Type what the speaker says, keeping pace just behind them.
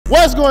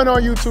What's going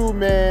on YouTube,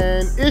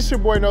 man? It's your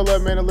boy No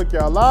Love, man. And look,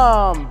 y'all,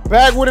 I'm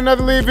back with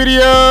another lead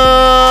video.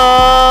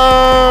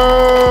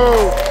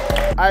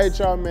 Alright,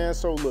 y'all, man.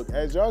 So look,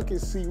 as y'all can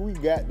see, we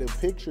got the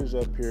pictures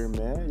up here,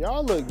 man.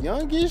 Y'all look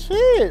young as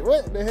shit.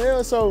 What the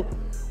hell? So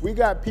we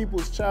got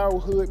people's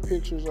childhood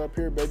pictures up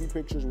here, baby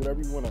pictures, whatever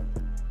you wanna.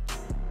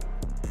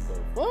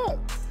 Fuck.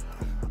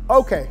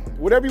 Okay,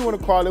 whatever you want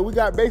to call it. We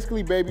got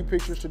basically baby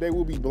pictures today.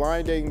 We'll be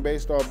blind dating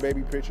based off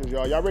baby pictures,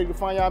 y'all. Y'all ready to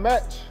find y'all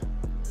match?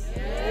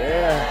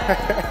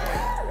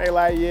 Yeah. They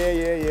like,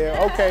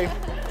 yeah. Okay.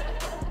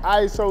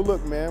 All right, so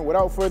look, man,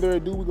 without further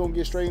ado, we're going to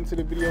get straight into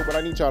the video, but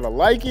I need y'all to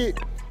like it,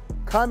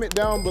 comment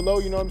down below,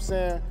 you know what I'm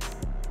saying?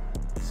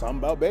 Something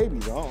about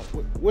babies.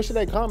 What should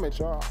they comment,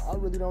 y'all? I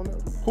really don't know.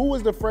 Who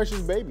was the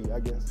freshest baby, I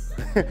guess?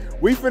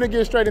 We finna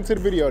get straight into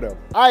the video, though.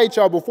 All right,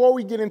 y'all, before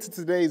we get into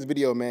today's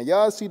video, man,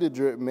 y'all see the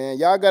drip, man.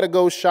 Y'all gotta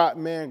go shop,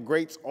 man.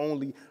 Greats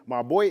only.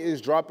 My boy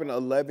is dropping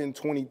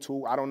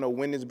 11/22. I don't know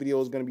when this video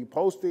is gonna be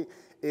posted.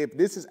 If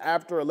this is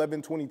after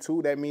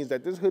 11/22, that means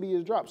that this hoodie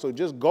is dropped. So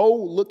just go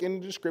look in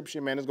the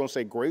description, man. It's gonna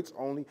say Greats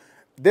only.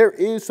 There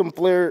is some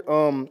flare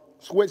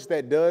switch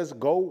that does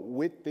go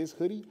with this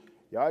hoodie.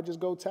 Y'all just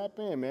go tap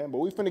in, man. But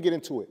we finna get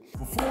into it.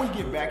 Before we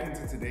get back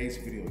into today's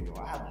video, y'all,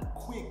 I have a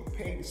quick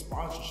paid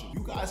sponsorship.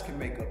 You guys can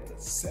make up to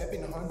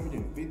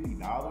 $750,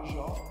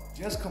 y'all,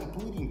 just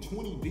completing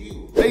 20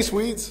 deals. Hey,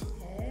 sweets.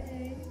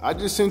 Hey. I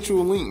just sent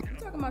you a link. You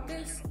talking about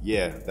this?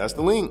 Yeah, that's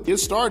the link. Get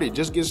started,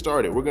 just get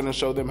started. We're gonna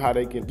show them how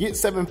they can get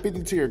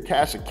 $750 to your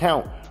cash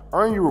account,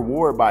 earn your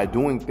reward by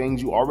doing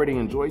things you already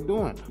enjoy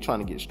doing. I'm trying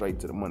to get straight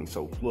to the money.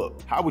 So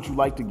look, how would you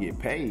like to get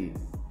paid?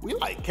 We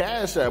like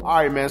Cash App. All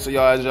right, man, so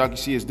y'all, as y'all can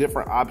see, it's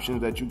different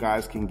options that you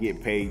guys can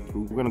get paid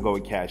through. We're gonna go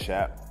with Cash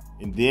App.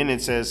 And then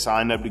it says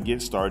sign up to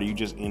get started. You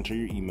just enter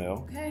your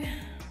email. Okay.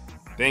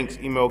 Thanks,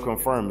 email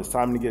confirmed. It's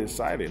time to get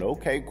excited.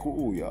 Okay,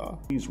 cool, y'all.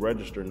 Please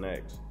register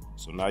next.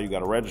 So now you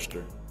gotta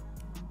register.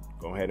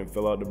 Go ahead and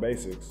fill out the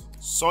basics.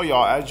 So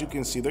y'all, as you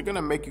can see, they're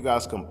gonna make you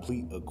guys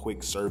complete a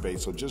quick survey.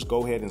 So just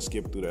go ahead and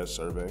skip through that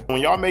survey.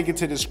 When y'all make it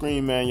to the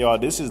screen, man, y'all,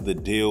 this is the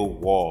deal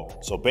wall.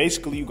 So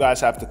basically you guys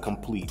have to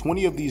complete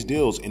 20 of these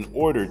deals in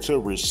order to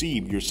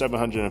receive your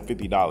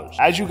 $750.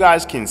 As you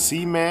guys can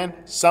see, man,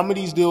 some of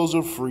these deals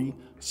are free.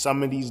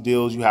 Some of these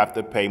deals you have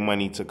to pay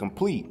money to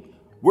complete.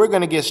 We're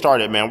gonna get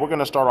started, man. We're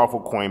gonna start off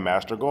with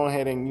CoinMaster. Go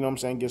ahead and, you know what I'm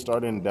saying, get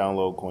started and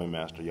download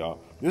CoinMaster, y'all.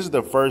 This is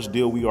the first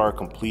deal we are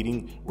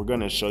completing. We're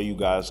gonna show you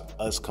guys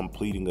us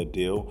completing a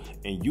deal,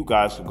 and you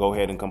guys can go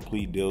ahead and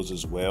complete deals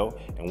as well.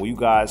 And when you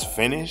guys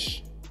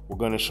finish, we're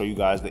gonna show you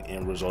guys the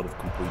end result of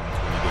completing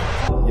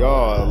 20 deals.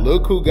 Y'all,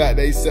 look who got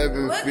they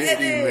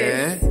 750,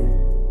 man.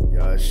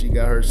 Y'all, she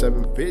got her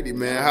 750,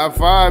 man. High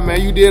five, man.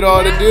 You did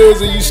all the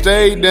deals and you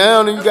stayed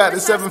down and you got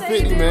the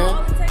 750,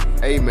 man.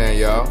 Hey, man,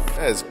 y'all,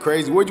 that's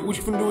crazy. What you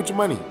finna do with your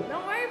money?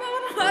 Don't worry about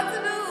what I'm about to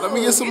do. Let me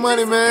get some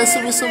money, man.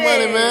 Send me some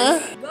money,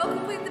 man. Go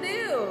complete the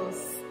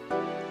deals.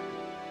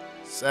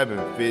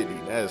 750,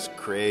 that's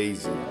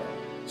crazy.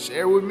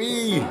 Share with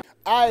me.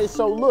 All right,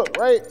 so look,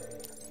 right?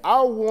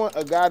 I want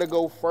a guy to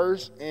go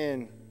first,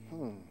 and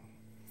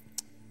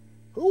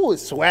who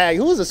was swag?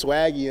 Who's a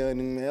swaggy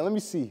young man? Let me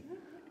see.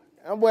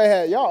 That boy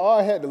y'all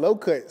all had the low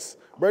cuts.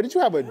 Bro, did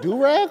you have a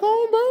do-rag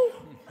on, bro?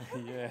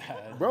 Yeah.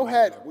 Bro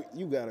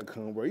you gotta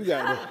come, bro. You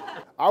gotta.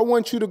 I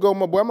want you to go,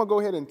 my boy. I'm gonna go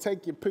ahead and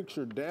take your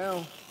picture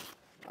down.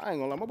 I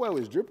ain't gonna lie, my boy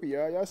was drippy,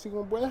 y'all. Y'all see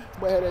my boy?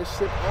 Boy had that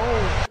shit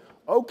on.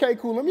 Okay,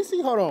 cool. Let me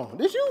see. Hold on.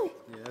 This you?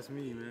 Yeah, that's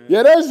me, man.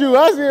 Yeah, that's you.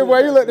 I see it,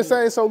 boy. You look the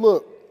same. So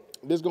look,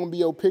 this gonna be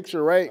your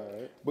picture, right?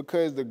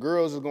 Because the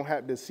girls is gonna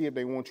have to see if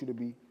they want you to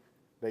be.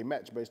 They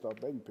match based off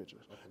baby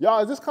pictures. Y'all,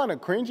 is this kind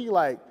of cringy?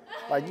 Like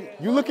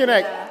you looking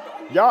at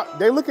y'all?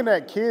 They looking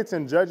at kids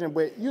and judging,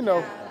 but you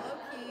know,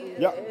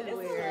 y'all.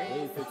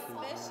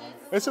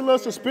 It's a little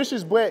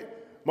suspicious,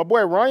 but my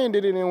boy Ryan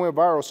did it and it went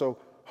viral. So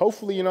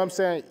hopefully, you know what I'm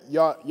saying,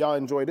 y'all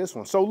enjoy this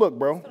one. So look,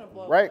 bro,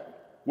 right?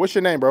 What's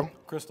your name, bro?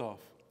 Christoph.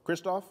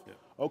 Christoph? Yeah.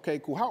 Okay,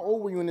 cool. How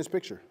old were you in this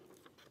picture?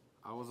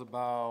 I was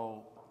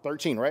about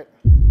 13, right?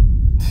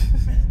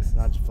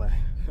 Not just playing.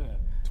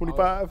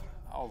 25?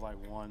 I was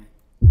like 1.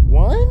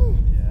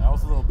 1? Yeah, I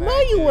was a little bad. No,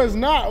 you kid. was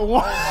not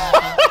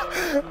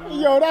 1.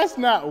 Yo, that's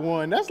not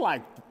 1. That's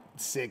like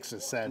 6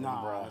 or 7,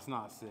 Nah, bro. it's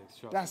not 6.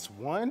 Trust That's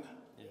 1? me.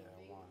 Yeah,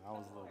 1. I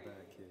was a little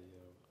bad kid,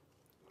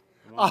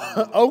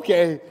 yo.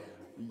 Okay.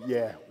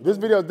 Yeah. This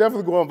video is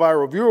definitely going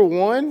viral. If you're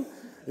 1,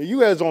 you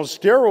guys on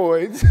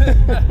steroids.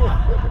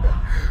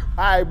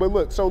 All right, but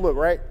look,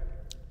 right?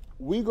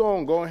 We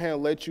gonna go ahead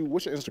and let you,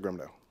 what's your Instagram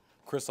though?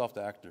 Christoph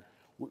the actor.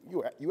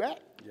 You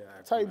act? Yeah,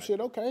 Type shit,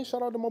 okay.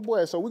 Shout out to my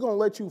boy. So we're gonna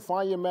let you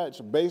find your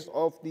match based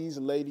off these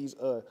ladies'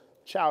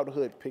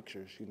 childhood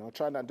pictures. You know,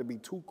 try not to be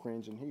too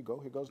cringe. And here you go.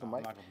 Here goes the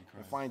mic.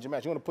 And find your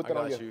match. You wanna put that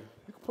on your? You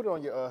can put it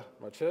on your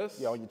my chest.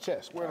 Yeah, on your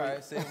chest. All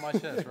right, save my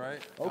chest, right?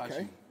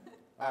 Okay.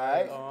 All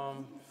right. Let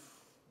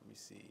me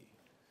see.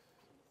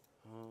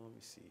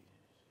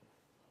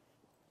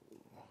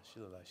 She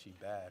look like she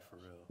bad for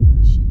real.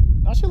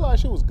 Now she look like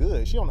she was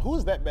good. She on. Who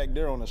is that back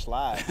there on the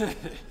slide?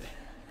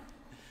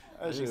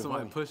 I think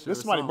somebody pushed her.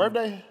 This somebody's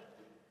birthday?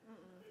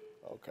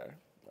 Okay.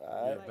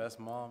 Yeah, best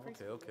mom.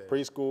 Okay.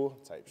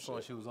 Preschool type I thought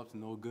shit. she was up to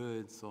no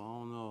good, so I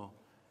don't know.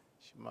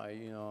 She might,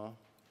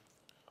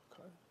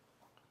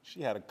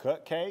 She had a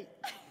cupcake.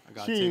 I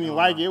gotta She take didn't even her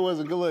like on- it. It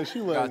wasn't good look. She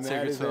Gotta wasn't take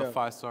mad her as to a hell.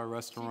 5-star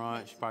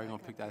restaurant. She's probably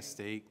gonna pick that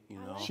steak,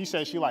 She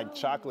said she liked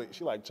chocolate.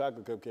 She liked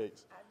chocolate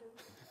cupcakes.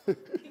 A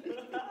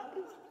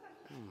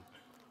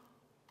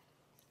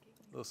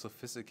little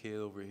sophisticated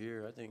over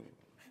here. I think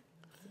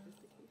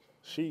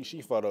She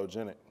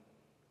photogenic.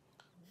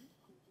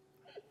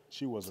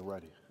 She wasn't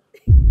ready.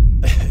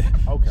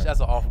 Okay. that's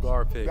an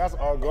off-guard pick. That's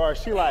all guard.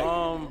 She like.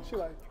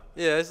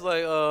 Yeah, it's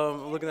like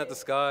looking at the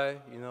sky,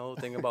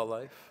 thinking about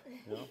life.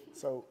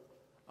 So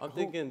I'm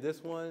thinking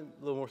this one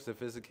a little more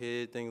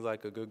sophisticated, things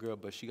like a good girl,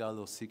 but she got a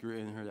little secret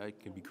in her that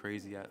can be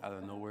crazy out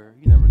of nowhere.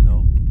 You never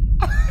know.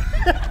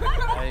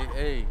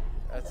 hey,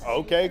 that's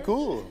okay,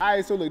 cool. All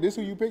right, so look, this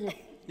who you picking?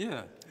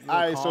 yeah. All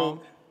right, Calm.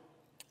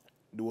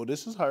 so well,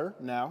 this is her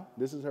now.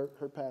 This is her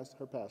past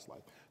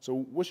life.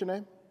 So what's your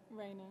name?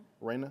 Raina.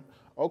 Raina.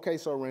 Okay,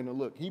 so Raina,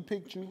 look, he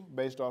picked you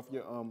based off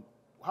your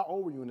How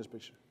old were you in this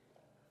picture?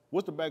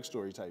 What's the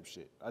backstory type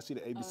shit? I see the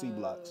ABC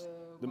blocks,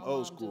 them My old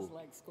mom school. just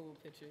like school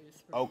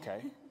pictures.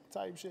 Okay,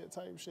 type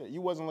shit.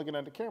 You wasn't looking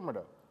at the camera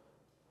though.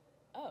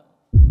 Oh.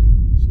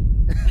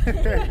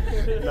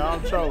 No,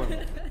 I'm trolling.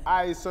 All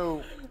right,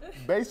 so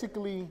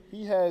basically,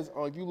 he has.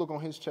 If you look on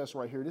his chest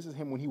right here, this is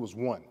him when he was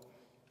 1. So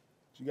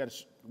you got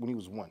when he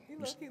was 1. He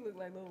look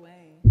like Lil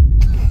Wayne.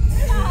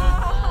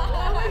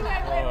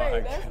 Oh,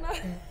 Wait, that's not.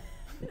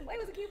 Wayne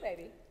was a cute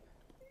baby.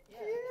 Yeah,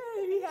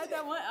 he had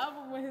that one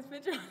album with his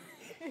picture.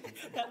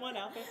 That one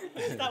album.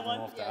 That one.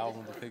 Off the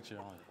album, the picture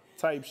on it.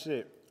 Type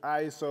shit. All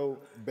right, so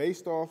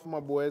based off my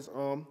boy's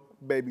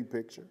baby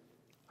picture,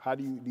 how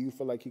do you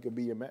feel like he could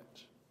be your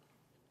match?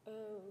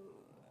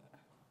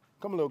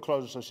 Come a little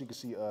closer so she can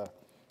see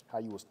how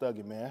you was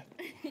thugging, man,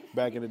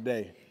 back in the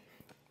day.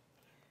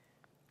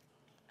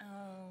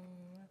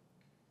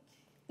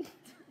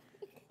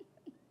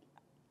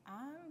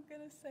 I'm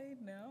gonna say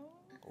no,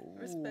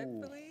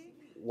 respectfully.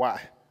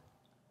 Why?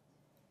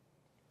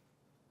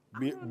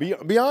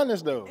 Be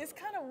honest though. It's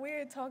kind of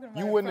weird talking about.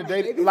 You it wouldn't have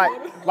from dated baby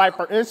like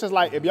for instance,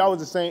 like if y'all was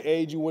the same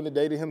age, you wouldn't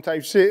have dated him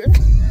type shit.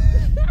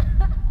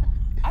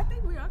 I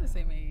think we are the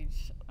same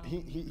age.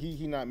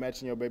 He not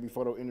matching your baby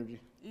photo energy.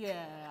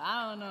 Yeah,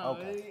 I don't know.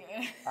 Okay.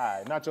 All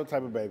right, not your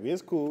type of baby.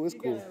 It's cool. It's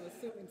cool. gotta have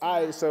a suit and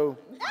All right, so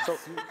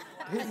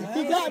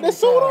he got the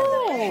suit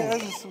on.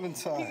 That's a swim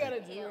time. You got a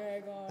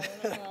do-rag on.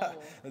 I don't know.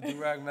 The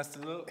do-rag messed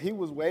it up. He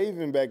was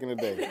waving back in the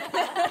day. Listen,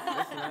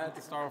 I had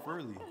to start off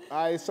early.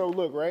 All right, so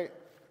look, right?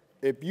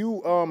 If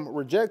you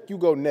reject, you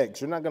go next.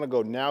 You're not gonna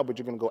go now, but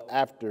you're gonna go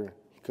after,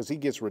 because he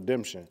gets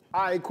redemption.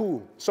 All right,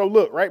 cool. So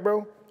look, right,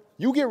 bro?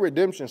 You get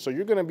redemption, so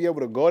you're gonna be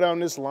able to go down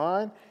this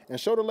line and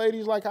show the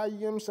ladies like how you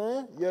know what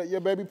I'm saying, your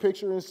baby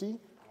picture and see.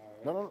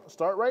 No,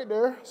 start right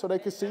there so they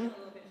can see.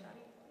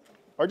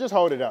 Or just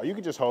hold it out. You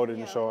can just hold it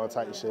and show all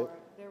tight shit.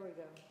 There we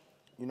go.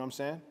 You know what I'm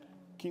saying?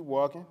 Keep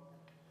walking.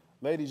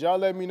 Ladies, y'all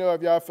let me know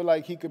if y'all feel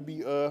like he could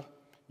be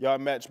y'all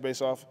match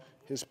based off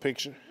his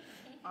picture.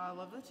 I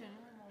love the general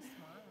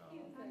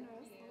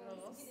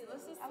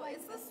smile.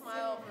 It's the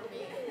smile for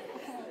me.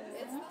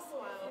 It's the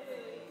smile for me.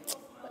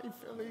 How you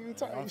feeling? You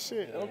talking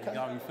shit? Okay.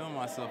 Got me feeling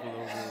myself a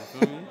little bit.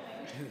 Feel me?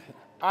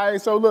 All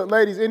right, so look,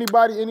 ladies,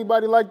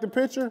 anybody like the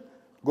picture?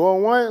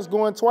 Going once,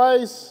 going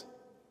twice?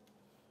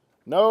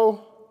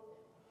 No?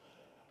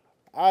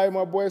 All right,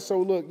 my boy,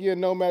 so look, you're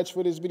no match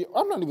for this video.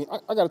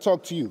 I gotta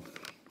talk to you.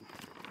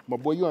 My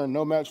boy, you are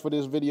no match for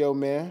this video,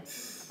 man.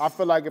 I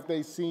feel like if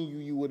they seen you,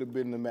 you would have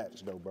been the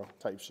match though, bro,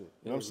 type shit.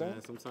 You know what I'm saying?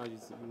 Man, sometimes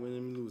you win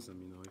and lose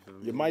them, you feel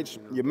me?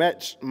 Your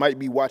match might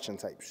be watching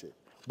type shit.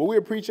 But we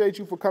appreciate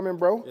you for coming,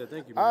 bro. Yeah,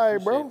 thank you, man. All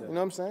right, bro. Appreciate that. You know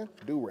what I'm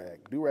saying?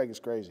 Do-rag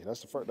is crazy.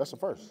 That's the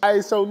first. All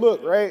right, so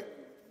look, right?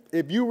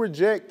 If you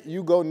reject,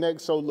 you go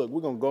next. So look, we're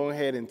gonna go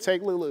ahead and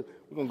take we're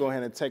gonna go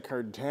ahead and take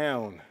her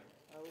down.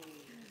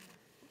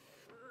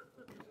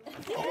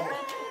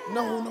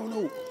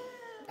 No.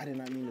 I did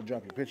not mean to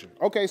drop your picture.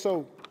 Okay,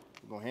 so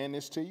we're gonna hand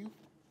this to you,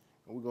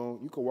 and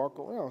you can walk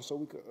around so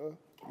we could,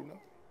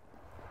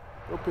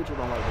 your picture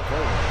don't like the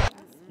curtain.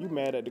 You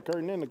mad at the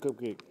curtain and the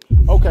cupcake.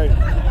 Okay.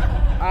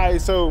 All right,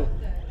 so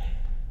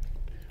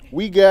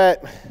we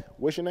got,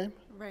 what's your name?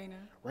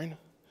 Raina.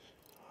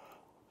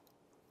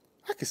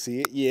 I can see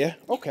it, yeah.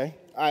 Okay.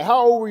 All right,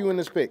 how old were you in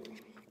this pic?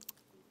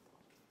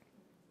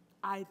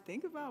 I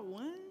think about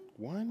 1.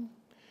 1?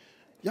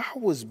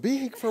 Y'all was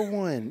big for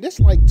 1. This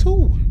like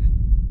 2.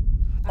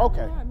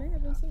 Okay. I may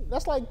have been 2.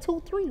 That's like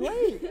 2, 3,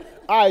 right?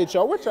 All right,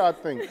 y'all, what y'all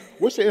think?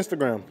 What's your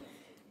Instagram?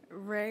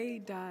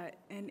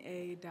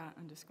 Ray.na._.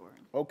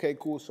 Okay,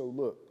 cool. So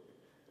look,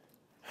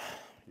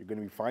 you're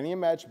gonna be finding a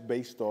match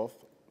based off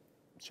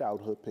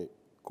childhood pic.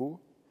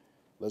 Cool?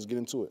 Let's get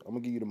into it. I'm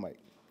gonna give you the mic.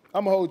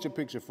 I'm gonna hold your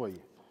picture for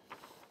you.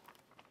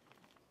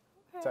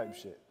 Okay. Type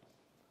shit.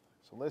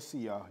 So let's see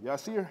y'all. Y'all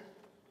see her?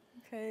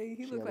 Okay,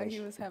 he looked like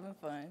he was having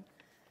fun.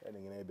 That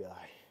nigga there be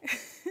like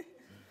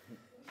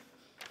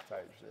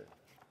type shit.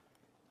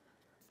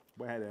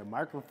 Boy had that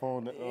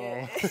microphone,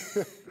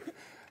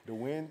 the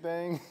wind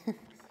thing.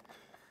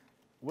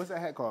 What's that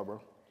hat called,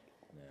 bro?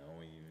 Man, I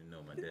don't even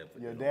know. My dad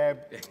put Your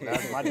that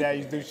dad, my dad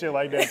used to do shit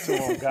like that too,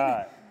 on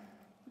God.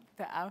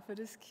 The outfit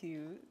is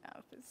cute.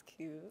 Outfit's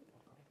cute.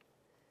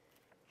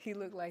 He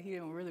looked like he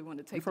didn't really want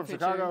to take You from the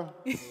picture. Chicago?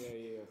 Yeah.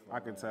 I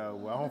can tell.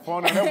 Well, I'm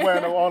from that boy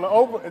on the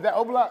over. Is that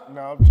Overlock?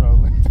 No, I'm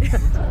trolling.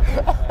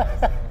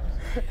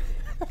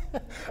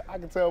 I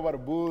can tell by the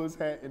Bulls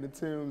hat and the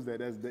Timbs that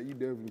you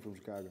definitely from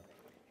Chicago.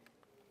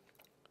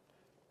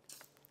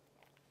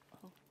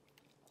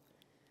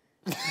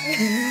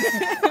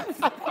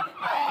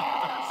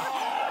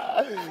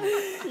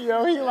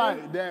 Yo, he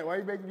like, Dad, why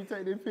you making me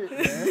take this pic,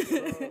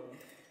 man?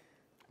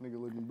 Nigga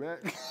looking back.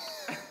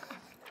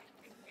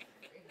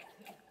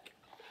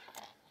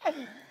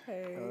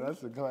 Hey. Oh,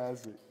 that's a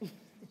classic.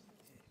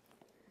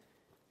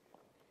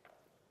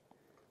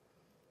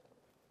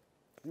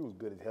 You was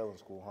good as hell in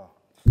school, huh?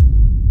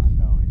 I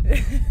know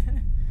it.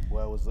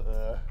 Well, it was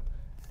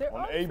They're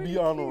on all the AB pretty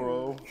honor cute.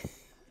 roll.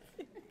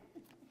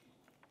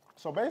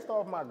 So based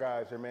off my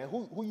guys here, man,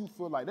 who you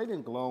feel like they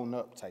didn't grown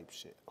up type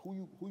shit?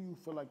 Who you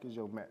feel like is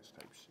your match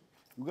type shit?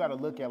 You gotta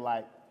look at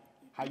like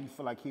how you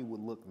feel like he would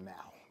look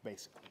now,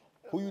 basically.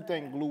 Who you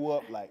think blew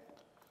up like,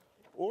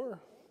 or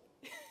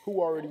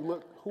who already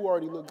looked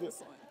good?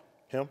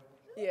 Him?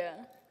 Yeah.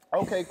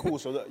 Okay, cool.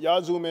 So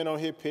y'all zoom in on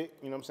his pick,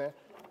 you know what I'm saying?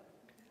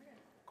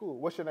 Cool.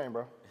 What's your name,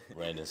 bro?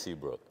 Brandon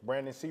Seabrook.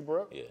 Brandon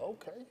Seabrook? Yeah.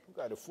 Okay. You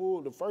got the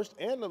first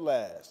and the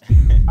last.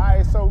 All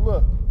right, so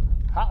look,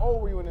 how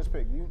old were you in this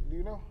pick? Do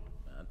you know?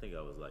 I think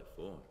I was like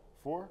 4.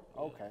 4?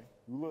 Okay.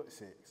 You look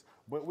 6.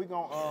 But we're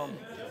gonna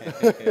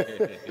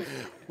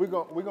we're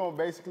gonna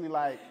basically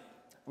like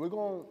we're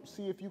gonna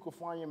see if you can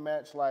find your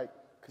match like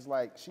cause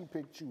like she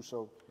picked you,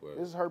 so Word.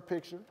 This is her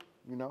picture,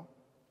 you know.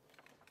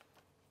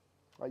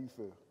 How you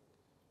feel?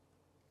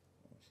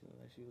 She looked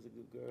like she was a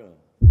good girl.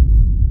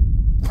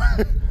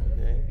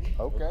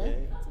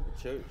 Okay. To the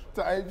church.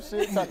 Type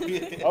shit.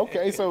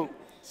 Okay, so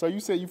you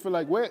said you feel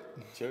like what?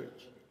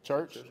 Church.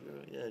 Church? Church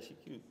girl. Yeah, she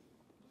cute.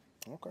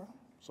 Okay.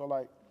 So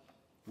like,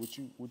 would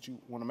you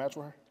want to match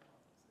with her?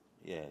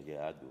 Yeah,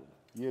 I do.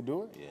 You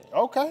do it? Yeah.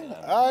 Okay.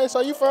 All right.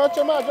 So you found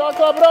your match. Y'all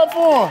clap it up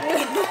for him.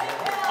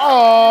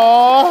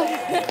 Aww.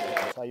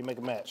 That's how you make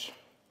a match.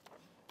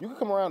 You can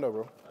come around though,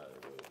 bro.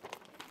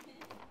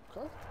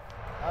 Okay.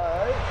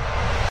 All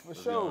right. For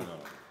sure.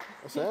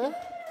 What's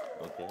that?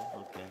 Okay.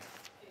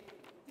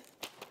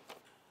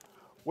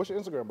 What's your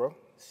Instagram, bro?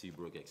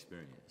 Seabrook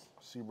Experience.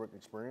 Seabrook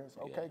Experience.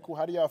 Okay, Yeah. cool.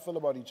 How do y'all feel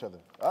about each other?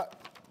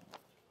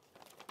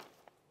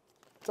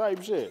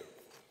 Type shit.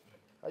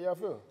 How y'all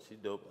feel? She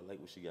dope. I like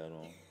what she got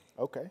on.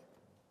 Okay.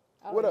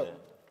 What up? yeah.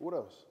 What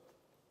else?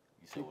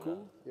 You She said what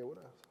cool? Yeah, what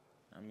else?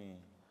 I mean,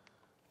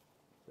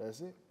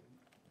 That's it?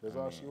 That's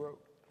all she wrote?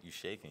 you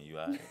shaking. You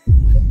all right?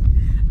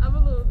 I'm a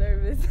little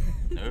nervous.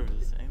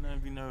 Nervous? Ain't nothing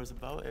to be nervous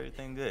about.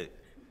 Everything good.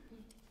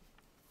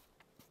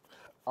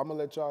 I'm gonna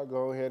let y'all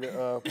go ahead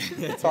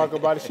and talk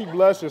about it. She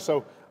blushing,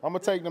 so I'm gonna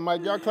take the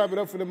mic. Y'all clap it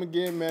up for them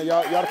again, man.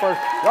 Y'all the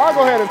first. Y'all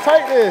go ahead and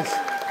take this.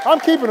 I'm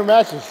keeping the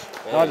matches.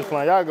 No, I'm just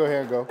playing. Y'all go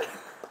ahead and go.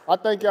 I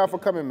thank y'all for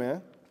coming,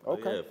 man.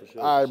 Okay. Oh, yeah, for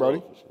sure. All right, for Brody.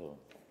 Sure,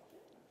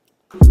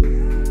 for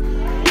sure.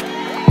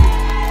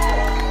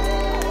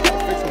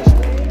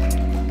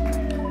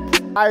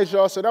 All right,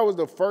 y'all. So that was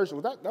the first.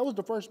 That was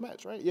the first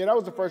match, right? Yeah, that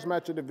was the first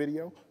match of the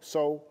video.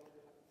 So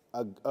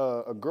a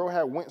girl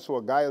had went, so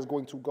a guy is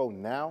going to go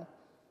now.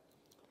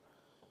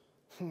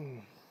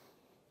 You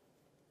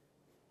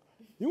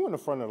in the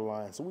front of the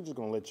line, so we're just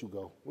gonna let you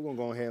go. We're gonna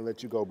go ahead and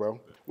let you go, bro.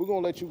 We're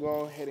gonna let you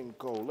go ahead and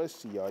go. Let's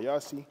see, y'all.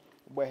 Y'all see?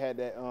 Boy had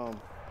that. I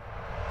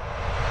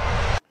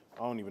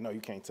don't even know.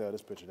 You can't tell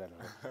this picture that.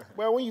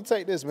 Well, when you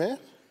take this, man.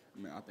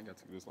 Man, I think I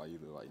took this like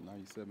either like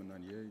 97,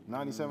 98.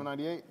 97,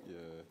 98? Yeah.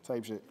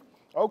 Type shit.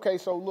 Okay,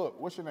 so look,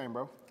 what's your name,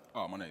 bro?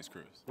 Oh, my name's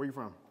Chris. Where you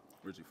from?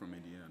 Richie from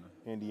Indiana.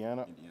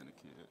 Indiana. Indiana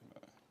kid.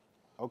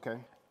 Okay.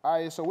 All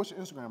right, so what's your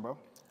Instagram, bro?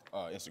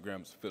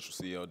 Instagram's official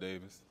CL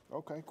Davis.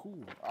 Okay, cool.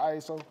 All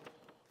right, so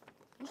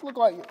this look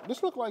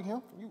like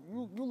him.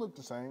 You look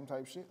the same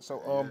type shit.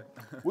 So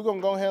we're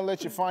gonna go ahead and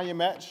let you find your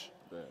match.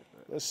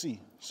 Let's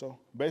see. So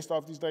based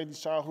off these ladies'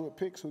 childhood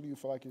pics, who do you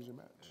feel like is your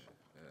match?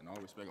 Yeah, and all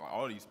respect, like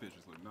all these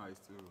pictures look nice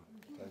too.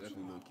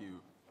 Definitely look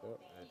cute.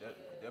 Yeah,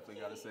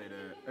 definitely gotta say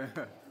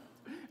that.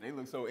 They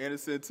look so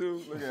innocent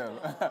too. Look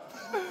at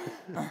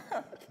them. Yeah,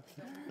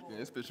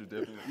 this picture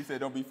definitely. You said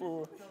don't be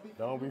fooled.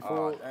 Don't be Oh,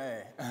 fooled.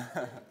 dang.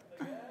 Yeah,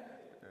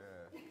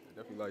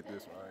 definitely like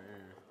this right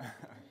here.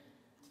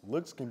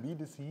 Looks can be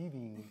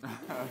deceiving.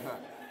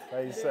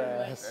 Face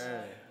ass.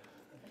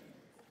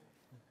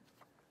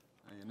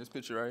 And this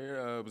picture right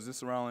here, was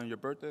this around your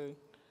birthday?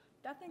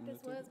 I think this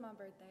was my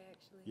birthday,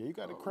 actually. Yeah, you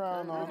got the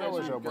crown on. That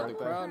was your You got the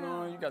birthday. crown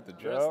on, you got the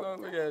dress Yep.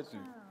 on, look at you.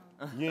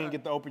 You ain't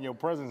get to open your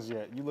presents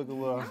yet. You look a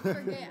little.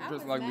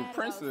 Just like the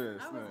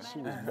princess. She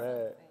was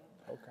bad.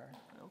 Okay.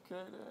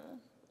 Okay, then.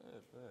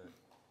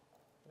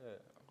 Yeah.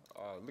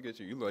 Look at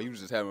you. You look like you was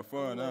just having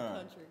fun, huh?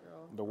 Country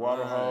girl. The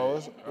water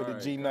hose with the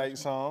Right. G Night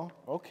song.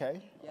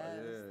 Okay. Yes.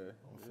 Yeah.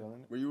 I'm feeling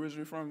it. Where you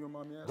originally from, your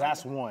mommy?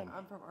 That's one.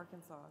 I'm from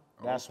Arkansas.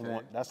 That's Okay.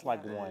 one. That's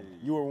like one.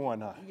 You were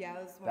one, huh?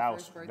 Yeah, this is my That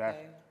first was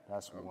birthday.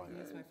 That's one.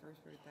 It's my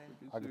first birthday.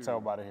 I can tell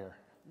by the hair.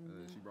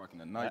 She rocking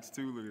the Nikes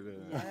too. Look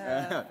at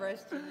that. Fresh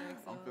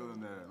G-X. I'm feeling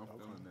that. I'm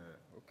feeling that.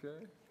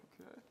 Okay.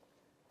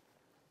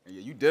 And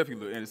yeah, you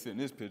definitely look innocent in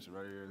this picture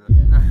right here.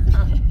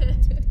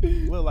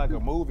 Look like a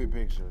movie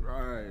picture.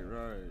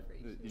 Right.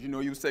 Did you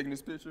know you was taking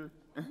this picture?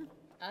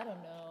 I don't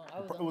know.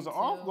 It was an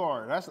off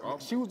guard.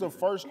 She was the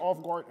first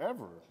off guard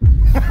ever.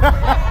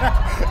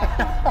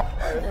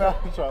 No,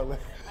 I'm trying to.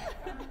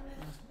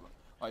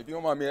 Like, if you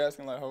don't mind me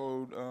asking, like, how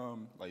old,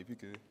 like, if you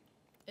could.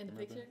 In the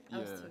picture? I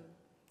was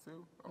 2.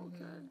 2?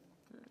 Okay.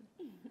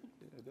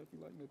 Yeah, definitely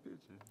like that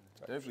picture.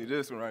 Definitely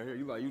this one right here.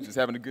 You just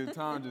having a good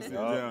time just sitting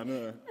down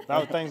there. That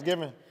was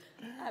Thanksgiving.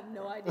 I have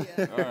no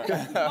idea.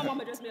 My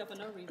mama dressed me up for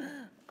no reason.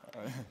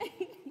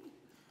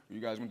 You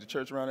guys went to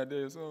church around that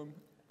day or something?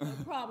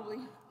 Probably.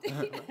 I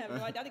have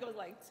no idea. I think it was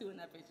like 2 in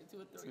that picture, 2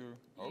 or 3. 2?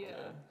 Okay.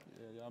 Yeah.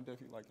 Yeah, I'm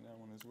definitely liking that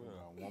one as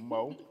well. One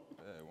more.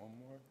 Yeah, one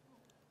more.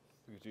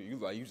 Look at you.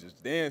 You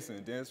just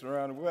dancing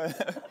around the way.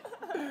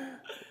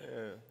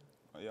 Yeah.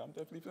 Yeah, I'm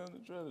definitely feeling the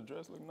dress. The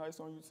dress look nice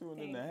on you too, and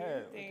then the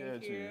hat. Thank Look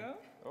at you.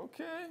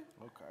 Okay.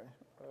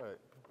 All right.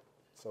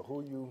 So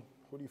who do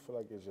you feel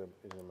like is your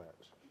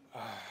match?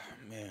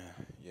 Man,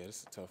 yeah, this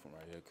is a tough one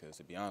right here, because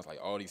to be honest, like,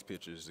 all these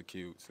pictures are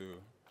cute too.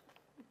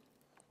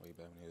 Way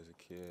back when I was a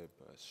kid,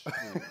 but shoot,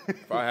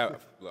 if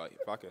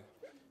I could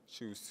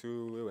choose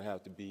 2, it would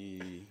have to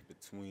be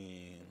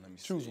between, let me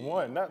see. Choose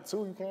one, not 2.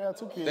 You can't have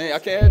 2 kids. Dang, I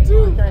can't have 2.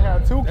 You can't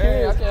have 2 kids.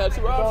 Dang, I can't have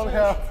 2 You can only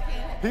options.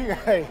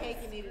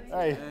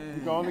 hey, you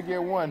can only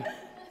get one.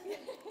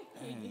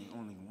 Dang,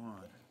 only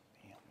one.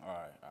 Damn. All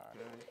right.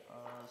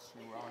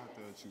 Shoot, I'll have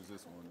to choose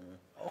this one, man.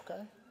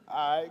 Okay.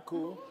 All right,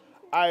 cool.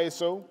 All right,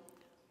 so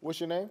what's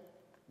your name?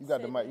 You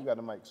got the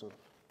mic, so.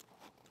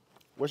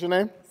 What's your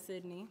name?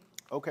 Sydney.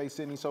 Okay,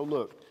 Sydney, so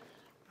look.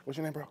 What's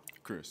your name, bro?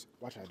 Chris.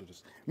 Watch how I do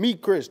this.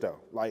 Meet Chris, though.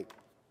 Like,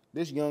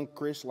 this young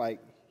Chris,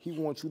 like, he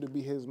wants you to be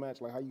his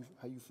match. Like, how you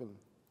feeling?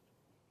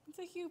 It's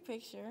a cute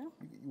picture.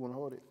 You want to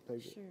hold it?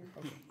 Take it. Sure.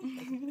 Okay.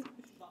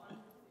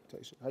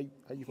 Take it. How you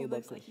He feel about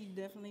looks Chris? like he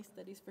definitely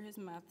studies for his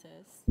math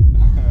test.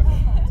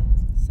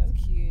 So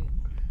cute.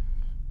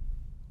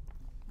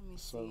 Let me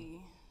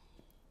see.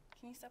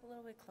 Can you step a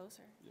little bit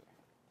closer? Yeah.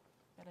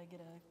 Gotta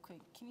get a quick.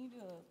 Can you do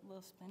a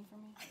little spin for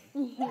me?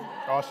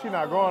 Oh, she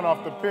not going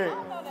off the pick.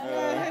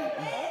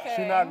 Okay.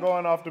 She not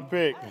going off the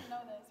pick. No,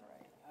 that's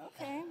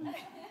right. Okay.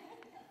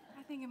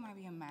 I think it might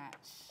be a match.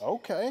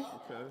 Okay.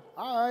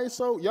 All right,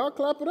 so y'all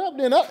clap it up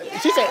then.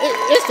 She said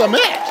it's a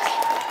match.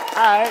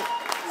 All right,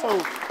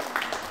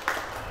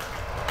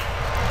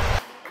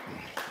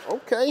 so.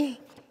 Okay.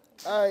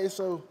 All right,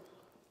 so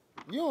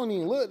you don't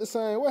even look the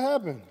same. What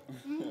happened?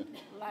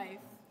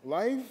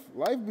 Life.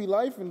 Life be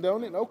life and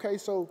don't it? Okay,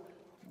 so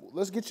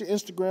let's get your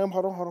Instagram.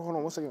 Hold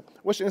on 1 second.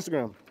 What's your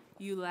Instagram?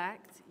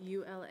 Ulacced,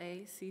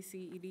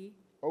 ULACCED.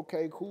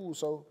 Okay, cool.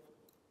 So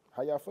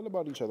how y'all feel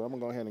about each other? I'm gonna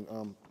go ahead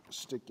and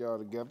stick y'all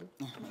together.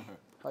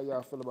 How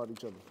y'all feel about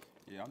each other?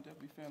 Yeah, I'm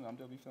definitely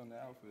feeling the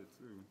outfit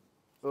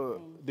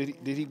too.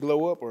 Did he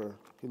glow up or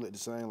he looked the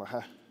same? Like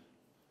how?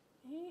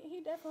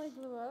 He definitely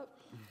grew up.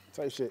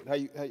 Type shit. How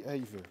you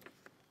feel?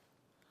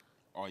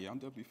 Oh yeah, I'm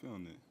definitely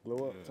feeling it.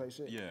 Glow up type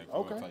shit? Yeah, glow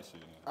Okay. up type shit.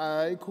 Yeah. All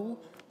right, cool.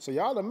 So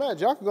y'all the match.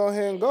 Y'all can go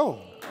ahead and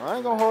go. I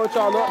ain't gonna hold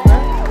y'all up, man.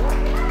 You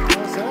know what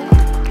I'm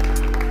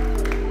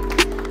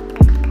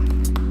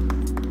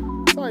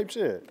saying? Type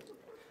shit.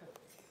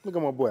 Look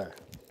at my boy.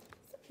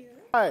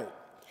 All right,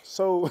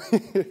 so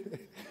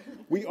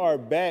we are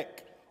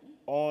back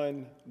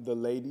on the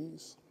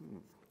ladies.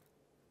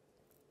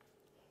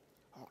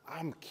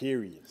 I'm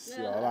curious,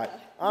 y'all. Like,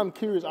 I'm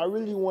curious. I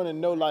really want to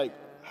know, like,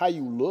 how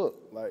you look.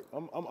 Like,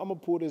 I'm gonna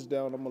pull this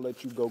down. I'm gonna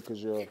let you go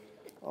because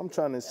I'm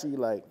trying to see,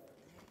 like,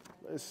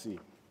 let's see.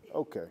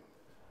 Okay.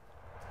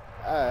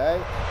 All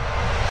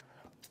right.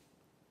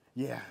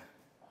 Yeah.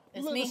 It's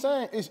you look me? the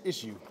same.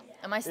 It's you.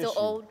 Am I still It's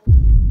you. old?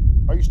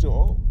 Are you still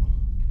old?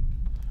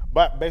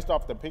 But based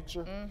off the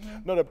picture?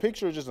 No, the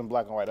picture is just in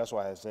black and white. That's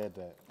why I said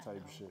that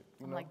type of shit.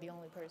 You I'm know? like the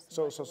only person.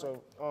 So,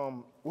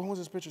 when was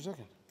this picture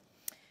taken?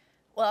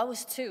 Well, I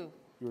was 2.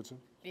 You were 2?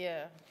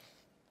 Yeah.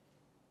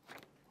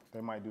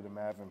 They might do the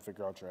math and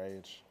figure out your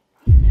age.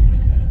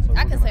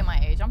 I can say my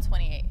age. I'm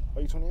 28.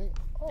 Are you 28?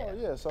 Oh,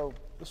 yeah. So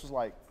this was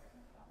like,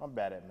 I'm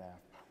bad at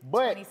math.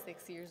 But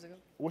 26 years ago.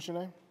 what's your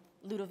name?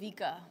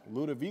 Ludovica.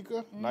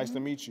 Ludovica? Nice to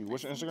meet you.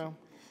 What's your Instagram?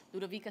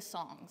 Ludovica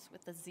Songs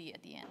with a Z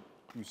at the end.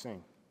 You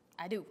sing.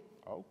 I do.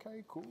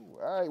 Okay, cool.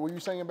 All right. Were you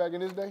singing back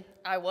in this day?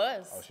 I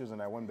was. Oh, she was in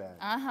that one band.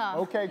 Uh-huh.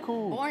 Okay,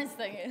 cool. Born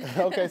singing.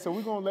 Okay, so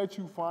we're going to let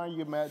you find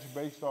your match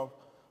based off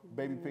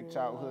baby pick,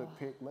 childhood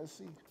pick. Let's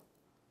see.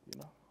 You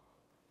know?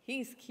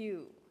 He's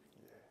cute.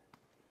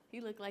 He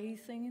looked like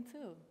he's singing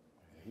too.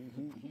 He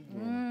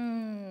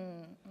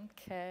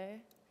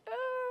Okay.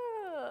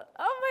 Oh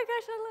my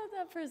gosh, I love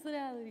that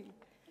personality.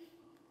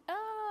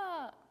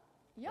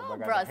 Y'all Everybody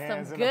got brought their some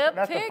hands in good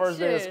That's pictures. the first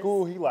day of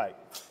school. He like,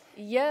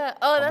 Yeah.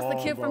 Oh, that's Come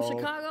the kid on, from bro.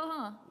 Chicago,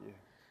 huh?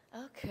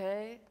 Yeah.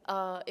 Okay.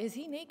 Is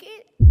he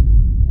naked?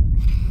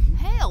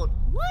 Hell,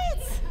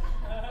 what?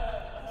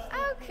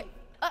 Okay.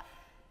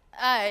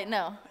 right,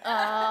 no.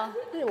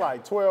 He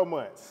like 12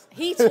 months.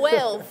 He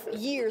 12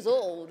 years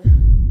old.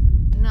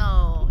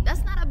 No,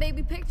 that's not a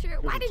baby picture.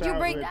 Why did you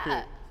bring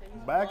that?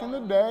 Back in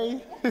the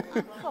day.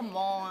 Come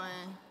on.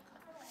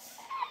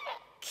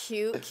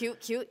 Cute,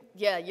 cute, cute.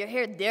 Yeah, your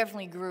hair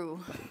definitely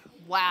grew.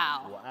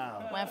 Wow.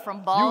 Wow. Went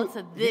from bald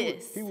to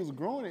this. He was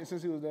growing it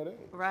since he was that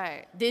age.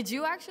 Right. Did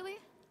you actually?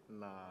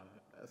 Nah,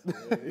 that's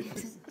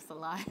That's a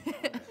lie.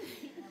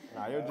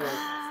 Nah, you're just.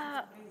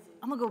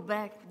 I'm gonna go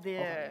back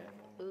there.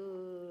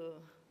 Ooh.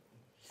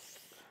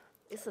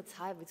 It's a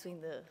tie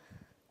between the.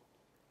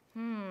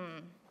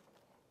 I'm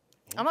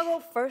gonna go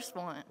first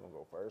one. Gonna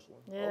go first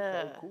one.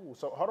 Yeah. Okay, cool.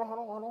 So hold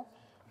on.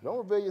 Don't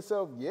reveal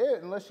yourself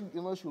yet unless you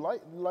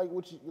like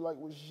what you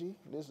see.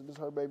 This is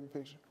her baby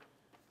picture.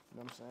 You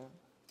know what I'm saying?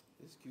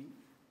 it's cute.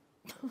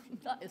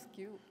 That is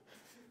cute.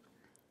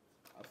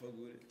 I fuck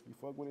with it. You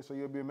fuck with it, so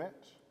you'll be a match.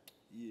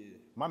 Yeah.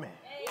 My man.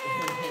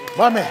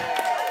 My man.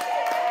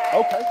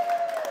 Okay.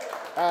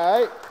 All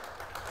right.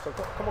 So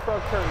come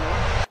across the curtain,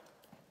 man.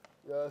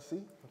 See?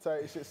 I'm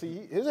telling you shit.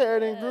 See, his hair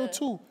didn't grew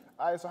too.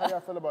 All right, so how y'all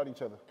feel about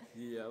each other?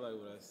 Yeah, I like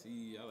what I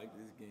see. I like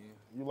this game.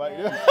 You like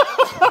this?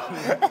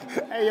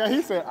 Hey, yeah,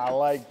 he said, I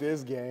like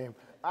this game.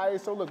 All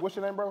right, so look, what's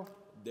your name, bro?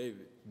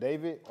 David,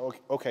 David?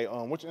 Okay,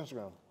 what's your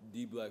Instagram?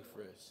 D Black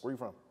Fresh. Where you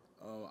from?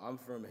 I'm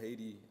from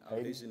Haiti. I'm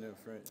Haiti? Haitian and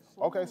French.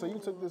 Okay, so you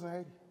took this in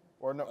Haiti?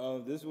 Or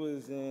no? This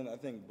was in, I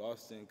think,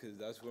 Boston, because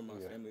that's where my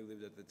family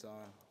lived at the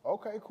time.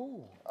 Okay,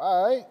 cool.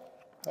 All right.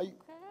 How you?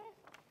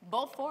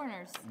 Both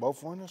foreigners. Both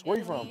foreigners? Where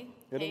you from?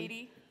 Italy,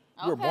 Haiti.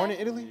 You were born in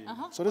Italy?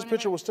 So this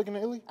picture was taken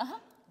in Italy?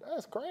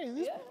 That's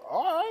crazy.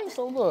 All right,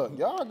 so look,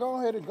 y'all go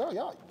ahead and go.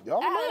 Y'all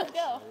Let's match.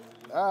 go.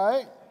 All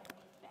right.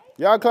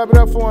 Y'all clap it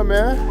up for him,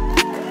 man.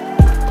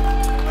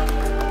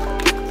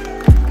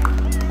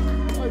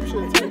 Type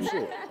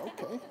shit.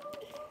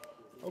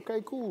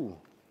 Okay, cool.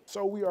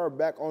 So we are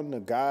back on the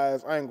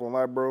guys. I ain't gonna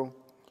lie, bro.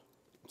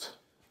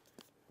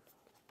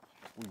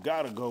 We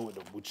gotta go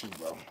with you,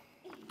 bro.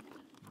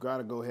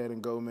 Gotta go ahead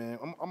and go, man.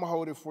 I'm gonna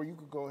hold it for you. You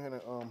could go ahead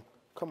and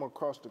come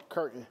across the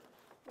curtain.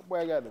 That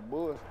boy got the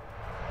Bulls.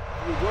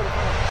 You a Jordan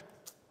fan?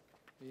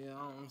 Yeah,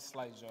 I'm a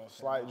slight Jordan fan.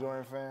 Slight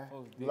Jordan fan. Fuck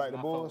with You Big like the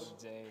Man, Bulls? I fuck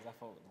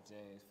with the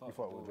Jays. You fuck with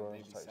Bulls, Jordan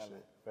they be type selling.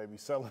 shit. They be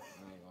selling. I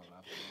ain't gonna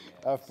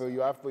lie, I feel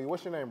you.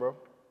 What's your name, bro?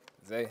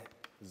 Zay.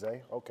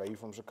 Zay. Okay, you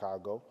from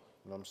Chicago.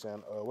 You know what I'm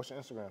saying? What's your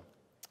Instagram?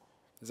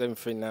 Zay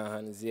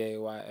 5900,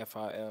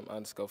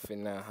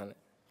 ZAYFIM_5900.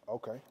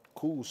 Okay,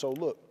 cool. So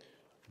look,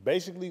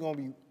 basically gonna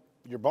be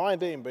your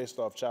blind dating based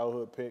off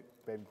childhood pick,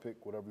 baby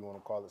pick, whatever you want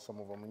to call it. Some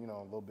of them, you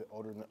know, a little bit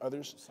older than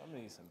others. Some of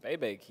these some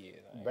baby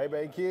kids.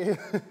 Baby kid.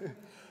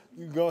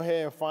 You go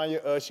ahead and find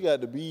your. She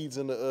got the beads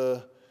and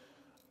the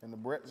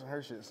breasts and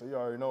her shit. So you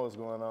already know what's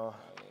going on.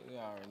 You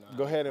already know.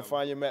 Go ahead and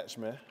find your match,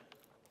 man.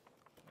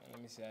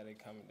 Let me see how they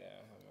coming down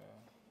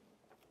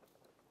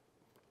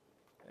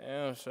here,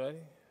 man. Damn, shorty.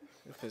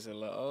 This bitch a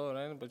little old,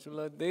 ain't it? But you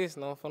look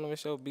decent. I'm finna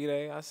with your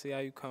B-Day. I see how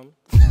you coming.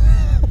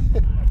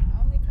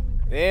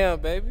 Damn,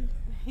 baby.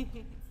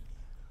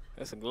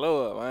 That's a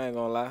glow up. I ain't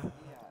gonna lie.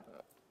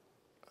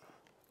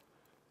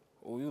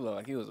 Oh, you look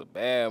like you was a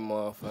bad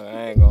motherfucker.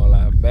 I ain't gonna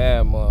lie.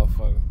 Bad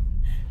motherfucker.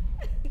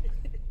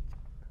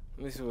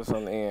 Let me see what's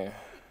on the end.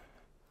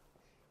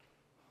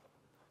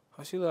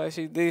 Oh, she look like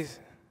she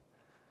decent.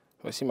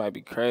 But she might be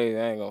crazy.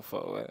 I ain't gonna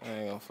fuck with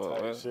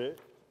it. Shit.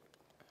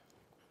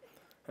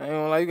 I ain't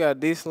gonna lie, you got a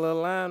decent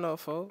little line up,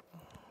 folks.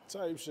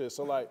 Type shit.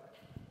 So like,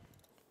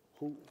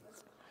 who?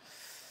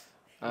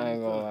 I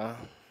ain't gonna lie.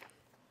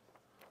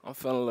 I'm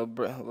feeling a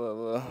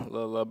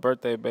little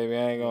birthday baby.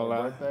 I ain't gonna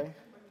lie. Birthday?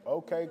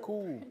 Okay,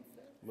 cool.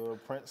 Little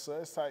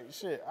princess type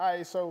shit. All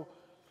right, so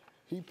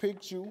he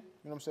picked you. You know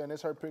what I'm saying?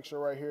 This her picture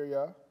right here,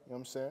 y'all. You know what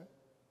I'm saying?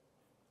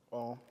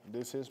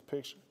 This his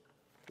picture.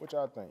 What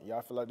y'all think?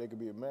 Y'all feel like they could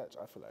be a match?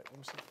 I feel like, let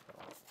me see.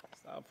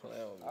 Stop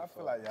playing with me. I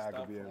feel like y'all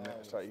could be a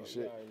match type You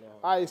shit. already know.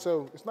 All right,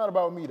 so it's not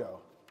about me though.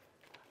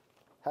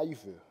 How you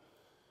feel?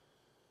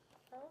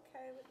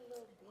 Okay, with the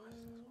little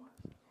bean.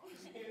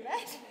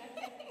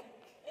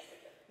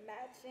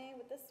 Matching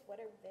with the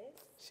sweater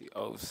vest. She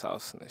old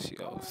saucing it. She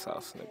old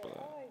saucing it, I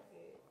blood. like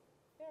it.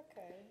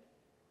 Okay.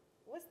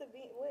 What's the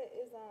bean? What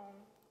is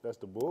That's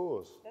the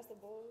Bulls. That's the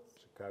Bulls.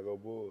 Chicago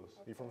Bulls.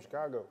 He from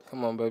Chicago.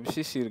 Come on, baby.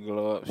 She see the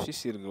glow up. She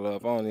see the glow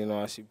up. I don't even know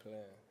how she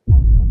playing.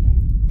 Oh,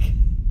 okay.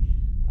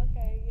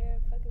 Okay, yeah,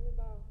 fuck it, we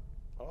ball.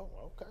 Oh,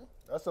 okay.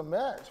 That's a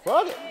match.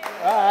 Fuck it.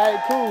 All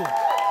right, cool.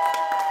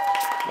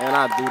 Man,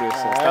 I do this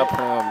shit. Stop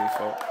playing with me,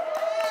 folks.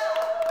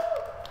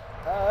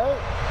 All right.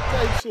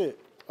 Take shit.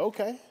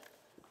 Okay.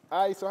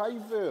 All right, so how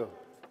you feel?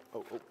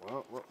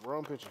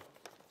 Wrong picture.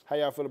 How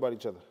y'all feel about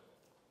each other?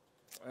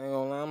 I ain't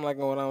gonna lie. I'm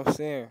liking what I'm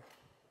seeing.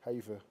 How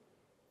you feel?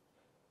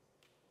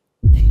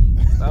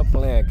 Stop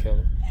playing,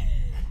 Kelly.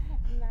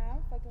 Nah,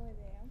 I'm fucking with it.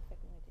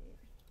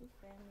 You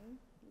feel me?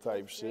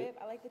 Type shit.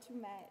 I like that you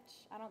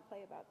match. I don't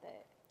play about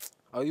that.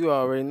 Oh, you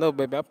already know,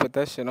 baby. I put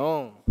that shit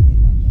on.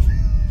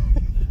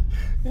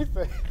 He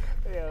said,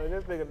 yeah,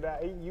 this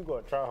nigga, you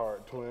gonna try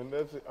hard, twin.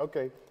 That's it.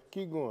 Okay,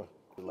 keep going.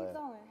 Keep going.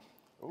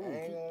 I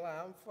ain't gonna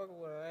lie, I'm fucking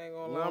with it. I ain't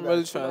gonna lie. I'm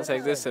really trying to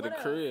take this to the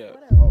crib.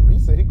 Oh, he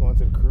said he going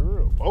to the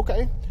crib.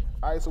 Okay.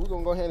 All right, so we're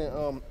going to go ahead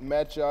and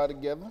match y'all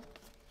together.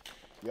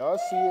 Y'all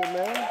see it,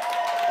 man.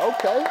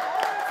 Okay.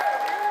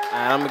 All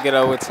right, I'm gonna get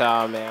up with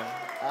y'all, man.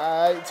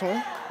 All right,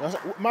 twin.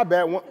 My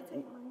bad.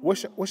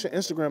 What's your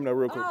Instagram though,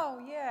 real quick? Oh,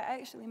 yeah,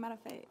 actually, matter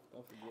of fact.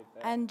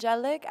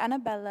 Angelic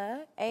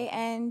Annabella,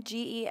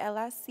 ANGELIC,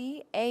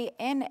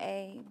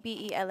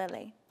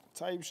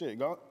 Type shit.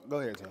 Go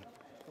ahead, Tim.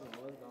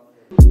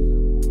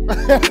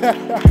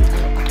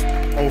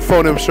 I'm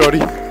phone him,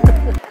 shorty.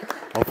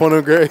 I'm phone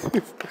him, Greg.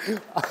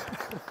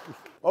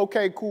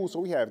 Okay, cool. So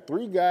we have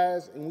 3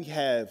 guys and we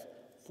have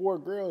 4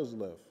 girls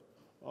left.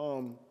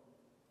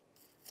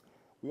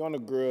 We on the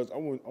girls. I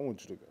want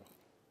you to go.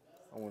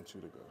 I want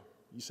you to go.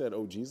 You said,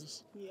 "Oh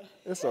Jesus." Yeah.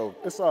 It's all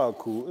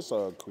cool. It's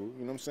all cool. You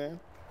know what I'm saying?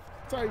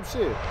 Type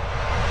shit.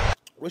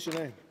 What's your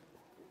name?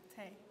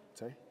 Tay.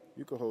 Tay.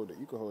 You can hold it.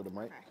 You can hold the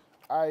mic.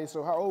 All right.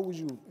 So how old was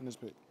you in this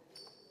pic?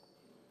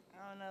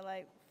 I don't know,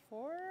 like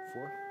 4?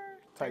 4.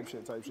 Type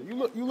shit. You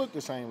look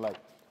the same. Like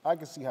I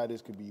can see how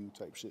this could be you.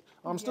 Type shit.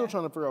 I'm still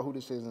trying to figure out who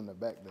this is in the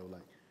back though.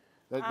 Like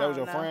that was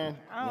your friend.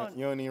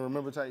 You don't even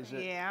remember type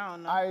shit. Yeah, I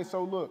don't know. All right.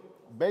 So look.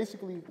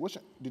 Basically,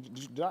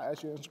 did I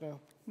ask you your Instagram?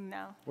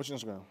 No. What's your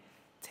Instagram?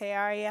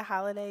 Tayaria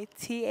Holiday,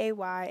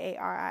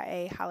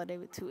 TAYARIA Holiday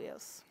with 2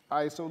 L's. All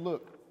right, so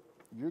look,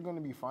 you're going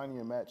to be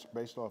finding a match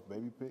based off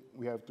baby pick.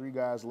 We have 3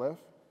 guys left.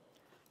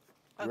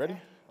 You ready?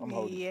 I'm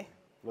holding. Yeah.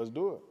 Let's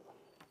do it.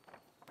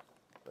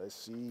 Let's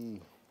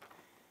see.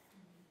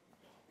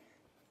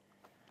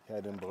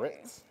 Had them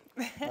barrettes.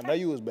 I know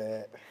you was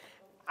bad.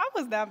 I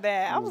was not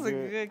bad. I was a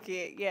good? good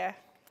kid, yeah.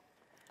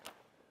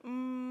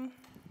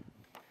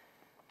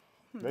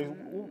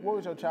 What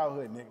was your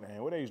childhood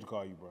nickname? What they used to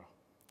call you, bro?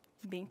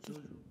 Binky.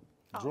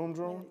 Droom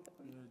Droom?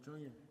 Yeah,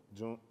 Junior.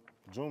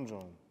 Droom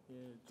Droom. Yeah,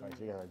 Type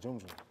shit, like Droom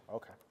Droom.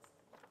 Okay.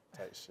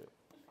 Type shit.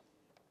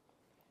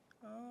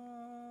 Let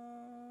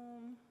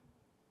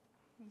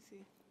me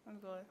see. I'm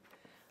going.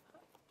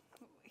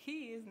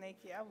 He is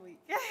naked. I'm weak.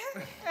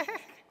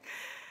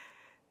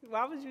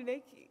 Why was you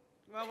naked?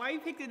 Well, why you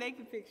pick the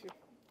naked picture?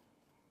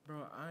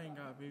 Bro, I ain't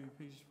got baby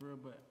pictures for real,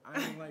 but I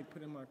ain't like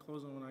putting my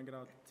clothes on when I get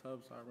out the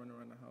tub, so I run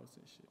around the house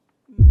and shit.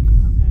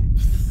 Okay.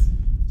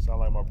 Sound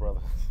like my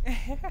brother.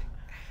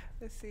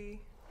 Let's see.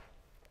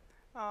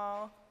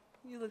 Oh,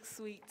 you look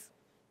sweet.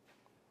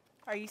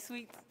 Are you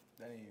sweet?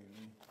 That ain't even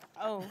me.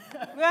 Oh.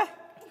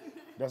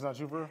 That's not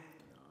you, bro? No.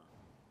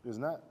 It's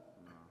not?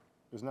 No.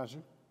 It's not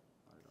you?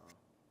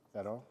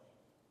 Not at all.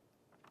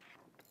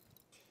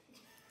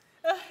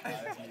 At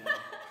all?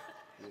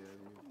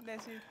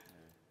 That's you.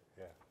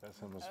 Yeah, that's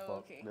him as fuck.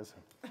 Okay. That's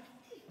him.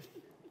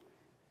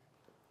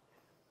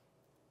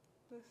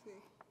 Let's see.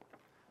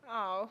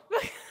 Oh.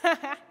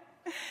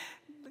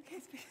 Look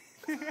at me.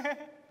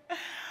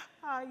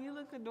 Oh, you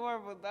look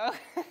adorable, though.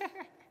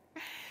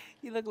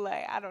 You look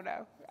like, I don't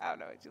know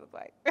what you look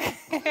like.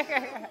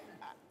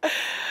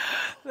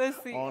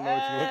 Let's see. I don't know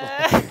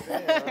what you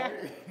look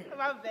like.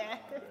 My bad.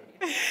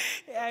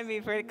 Yeah, I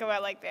mean for it to come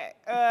out like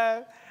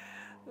that.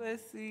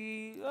 Let's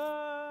see.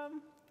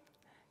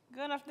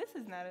 Good enough. This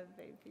is not a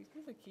baby piece.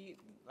 This is cute.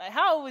 Like,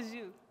 how old was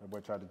you? That boy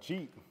tried to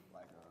cheat.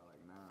 Like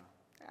 9.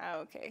 Oh,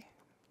 okay.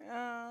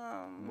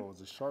 That boy was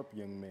a sharp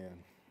young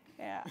man.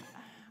 Yeah.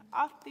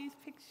 Off these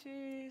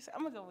pictures,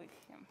 I'm gonna go with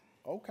him.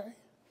 Okay.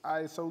 All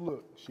right, so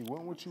look, she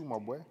went with you, my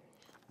boy.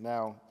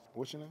 Now,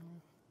 what's your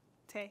name?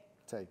 Tay.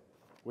 Tay.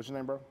 What's your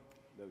name, bro?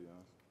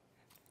 Devion.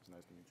 It's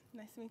nice to meet you.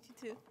 Nice to meet you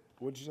too.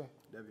 What'd you say?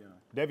 Devion.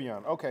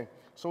 Devion. Okay.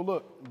 So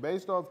look,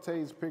 based off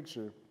Tay's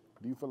picture,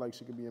 do you feel like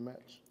she could be a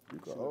match? You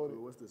could hold it.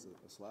 What's this?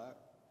 A slide?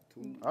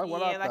 Tube? All right,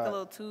 what I Yeah, like a thought.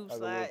 little tube Like a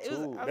slide.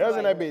 little tube. I was That was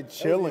in like- that bitch That was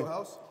chilling. your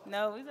house?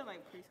 No, we was in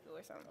like preschool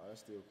or something. Oh, that's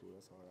still cool.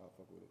 That's all right. I'll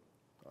fuck with it.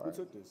 Who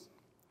took this?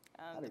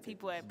 The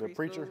people at The preschool.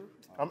 preacher.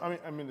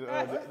 I mean, the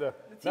not the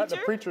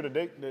teacher? preacher,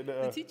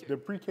 the teacher. the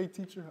pre-K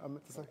teacher. I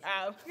meant to say.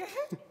 Oh.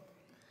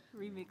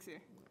 Remixer.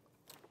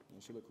 Yeah,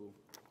 she look cool.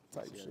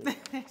 Type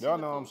shit. Y'all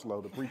know I'm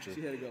slow. The preacher.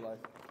 She had a good life.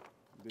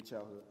 Good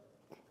childhood.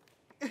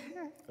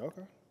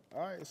 Okay.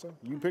 All right. So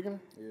you picking her?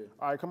 Yeah.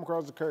 All right. Come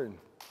across the curtain.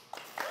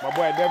 My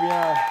boy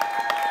Devion.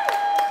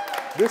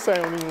 This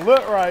ain't even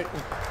look right.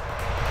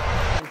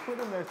 Put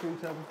them next to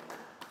each other.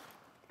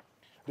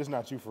 This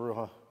not you for real,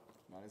 huh?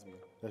 Nah, that's me.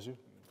 That's you?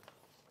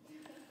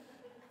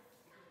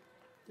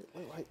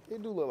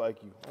 It do look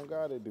like you. On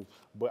God, it do.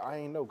 But I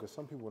ain't know, because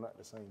some people are not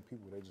the same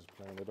people. They just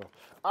playing it off.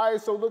 All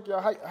right, so look,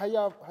 y'all. How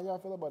y'all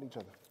feel about each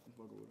other?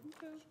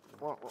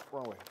 Wrong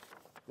way.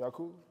 Y'all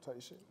cool?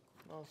 Tight shit?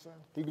 You know what I'm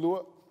saying? He glue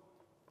up?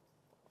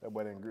 That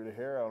boy didn't grew the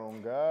hair out,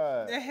 on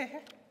God.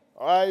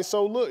 All right,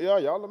 so look,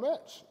 y'all the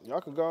match. Y'all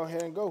can go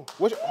ahead and go.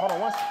 Hold on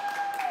one second.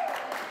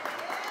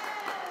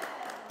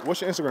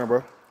 What's your Instagram,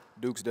 bro?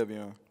 Dukes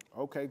Devion.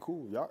 Okay,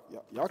 cool.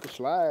 Y'all can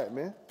slide,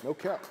 man. No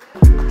cap.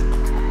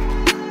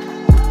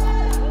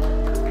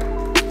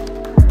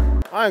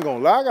 I ain't gonna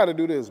lie, I gotta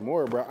do this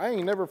more, bro. I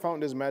ain't never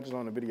found this matches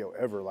on the video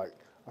ever. Like,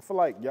 I feel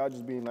like y'all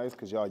just being nice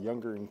because y'all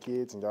younger and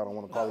kids and y'all don't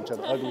want to call each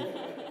other ugly.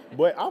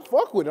 But I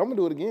fuck with it. I'm gonna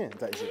do it again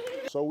type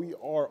shit. So we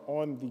are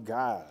on the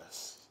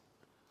guys.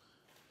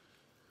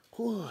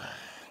 Whew.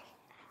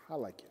 I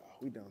like y'all.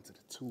 We down to the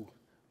 2.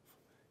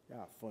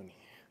 Y'all funny.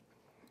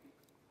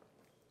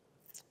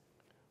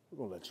 We're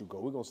gonna let you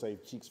go. We're gonna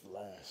save cheeks for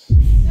last. You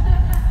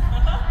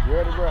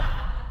ready, bro?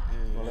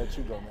 I'm gonna let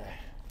you go, man.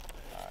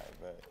 All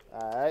right, bet.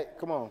 All right,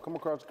 come on, come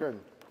across the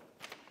curtain.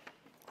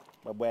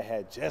 My boy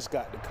had just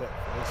got the cut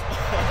for this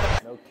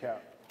one. No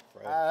cap.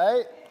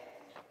 All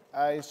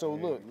right, so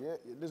look, yeah,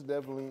 this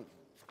definitely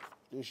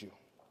this you.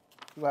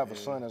 You have a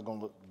son that's gonna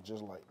look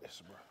just like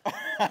this, bro.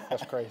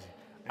 That's crazy.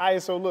 All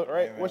right, so look,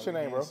 right, what's your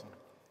name, bro?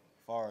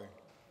 Fari.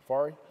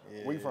 Fari?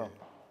 Where you from?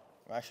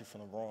 I'm actually from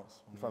the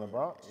Bronx. You from the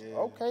Bronx? Yeah.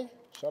 Okay,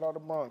 shout out to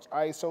Bronx. All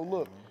right, so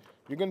look,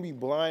 you're gonna be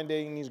blind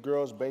dating these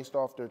girls based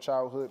off their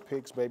childhood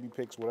pics, baby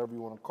pics, whatever you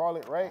wanna call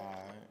it, right? All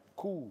right.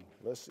 Cool,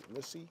 let's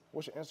see.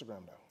 What's your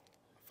Instagram though?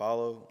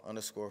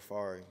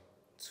 Follow_Fari,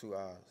 2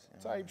 eyes.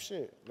 Type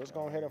shit. Let's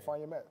go ahead and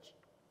find your match.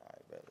 All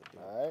right, bet. Let's do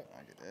it. All right.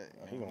 I get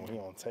that. He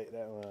gonna take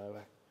that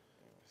one.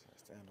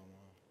 Stand on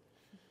mine.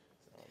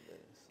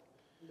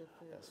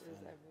 That's funny.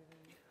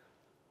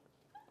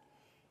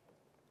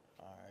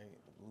 All right,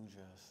 the blue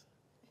dress,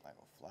 like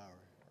a flower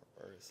or a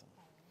bird or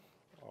something.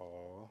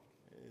 Oh.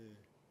 Yeah.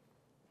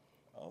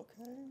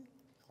 Okay.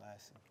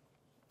 Classy.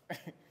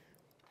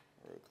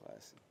 Real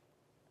classy.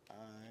 All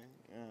right.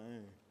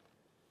 Yeah.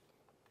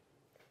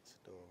 It's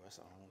adorable. That's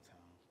our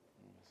hometown.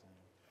 You know what I'm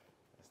saying?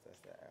 That's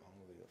that at home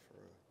video for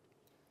real.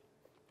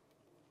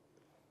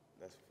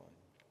 That's funny.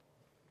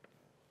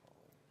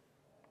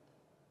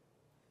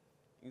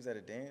 You was at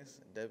a dance?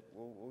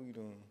 What were you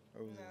doing?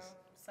 What was this?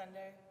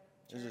 Sunday.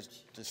 It was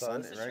just It's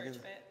Sunday, a regular? church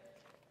fit.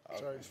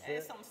 Church It's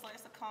fit. something slight,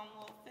 it's a calm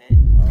little fit.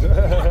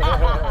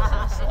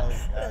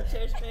 Gotcha.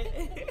 Church fit.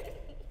 You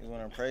was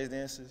one of them praise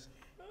dancers?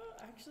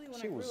 Actually,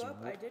 when She I grew was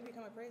up, I did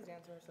become a praise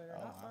dancer, so you're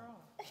not far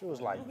off. She was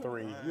like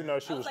 3. You know,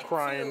 she I was like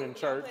crying 2. in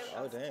church.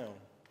 Oh, damn.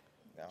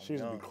 Got 'em She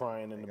used to be young.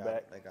 crying in They the got-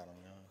 back. They got them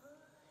young.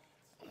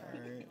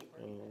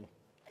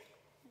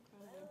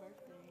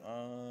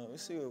 All right.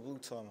 Let's see what Blue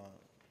talking about.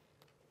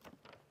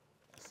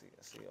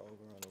 I see old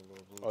girl in a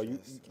little blue Oh, you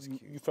dress. That's you,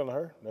 cute. you feeling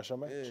her? That's your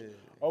match? Yeah.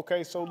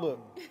 Okay, so look,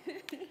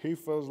 he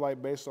feels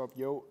like based off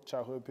your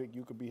childhood pick,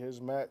 you could be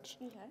his match.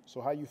 Okay. So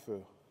how you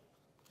feel?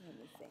 Let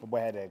me see. My boy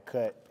had that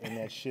cut and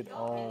that shit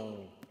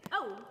on.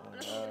 Oh,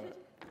 that's a picture?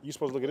 You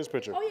supposed to look at this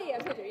picture. Oh, yeah,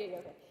 picture. Yeah,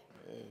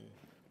 okay.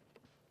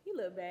 You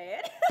look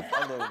bad.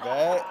 I look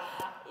bad.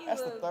 You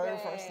That's the look third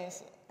bad.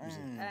 person. I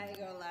ain't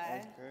gonna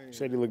lie. You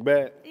said he look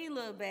bad? He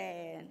look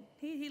bad.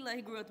 He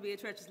grew up to be a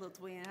treacherous little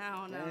twin. I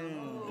don't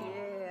know.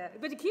 Yeah,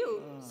 but you're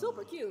cute,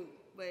 super cute.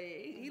 But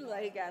he look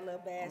like he got a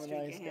little bad I'm a streak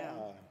nice in him.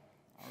 guy.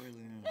 I really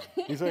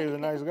am. He said he's a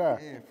nice guy.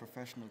 Yeah,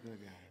 professional good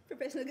guy.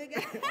 Professional good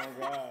guy. Oh,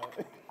 God.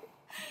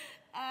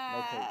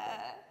 No cake, though.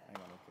 I ain't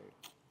got no cake.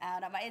 I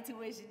don't know. My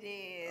intuition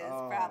is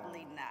Oh.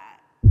 probably not.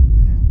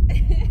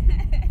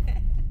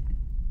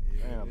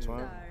 Damn, twin.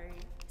 Sorry.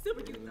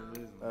 Super cute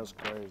though. That's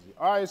crazy.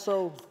 All right,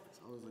 so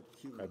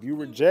if you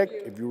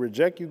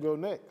reject, you go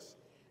next.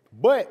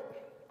 But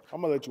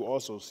I'm gonna let you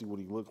also see what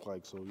he looks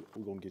like. So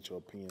we're gonna get your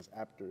opinions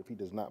after if he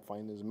does not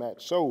find his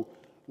match. So,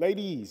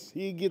 ladies,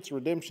 he gets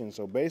redemption.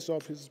 So based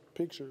off his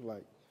picture,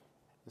 like,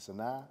 it's a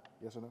nah,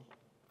 yes or no?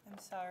 I'm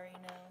sorry,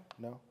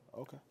 no. No?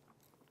 Okay.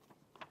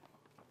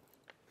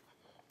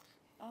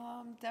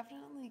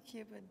 Definitely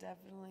cute, but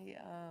definitely,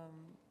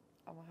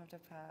 I'm gonna have to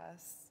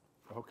pass.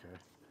 Okay.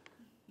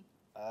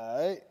 All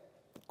right.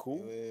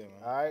 Cool. Yeah, man.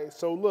 All right.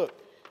 So look,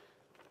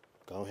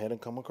 go ahead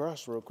and come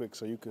across real quick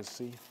so you can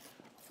see.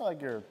 I feel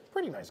like you're a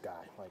pretty nice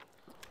guy. Like,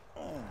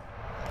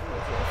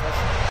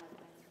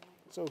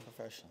 so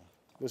Professional.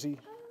 does he?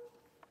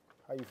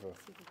 How you feel?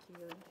 Super cute.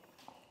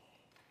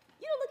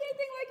 You don't look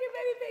anything like your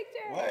baby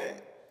picture.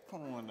 What?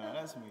 Come on now,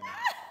 that's me.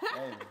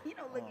 Baby. You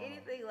don't look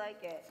anything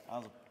like it. I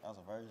was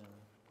a virgin.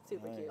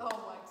 Super cute. Oh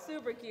my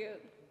Super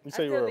cute. You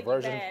say you were a I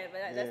still think virgin? you're bad, but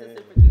that's a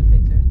super cute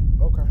picture.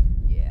 Okay.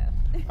 Yeah.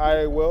 All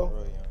right. Well,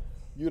 Real young.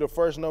 you the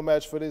first no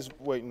match for this.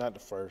 Wait, not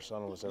the first. I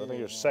don't know what to say. I think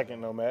you're second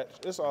no match.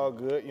 It's all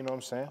good. You know what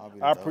I'm saying? I'll be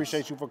the I best.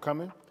 appreciate you for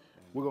coming.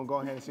 We're gonna go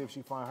ahead and see if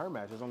she find her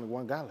match. There's only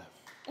one guy left.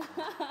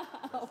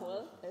 Oh,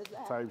 well, there's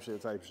that. Type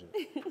shit.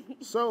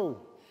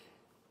 So,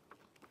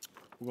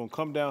 we're gonna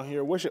come down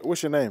here.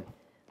 What's your name?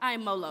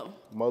 I'm Molo.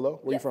 Molo?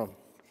 Where Yes. you from?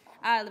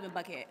 I live in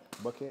Buckhead.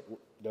 Buckhead?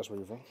 That's where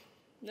you're from?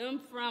 I'm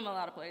from a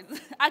lot of places.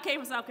 I came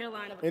from South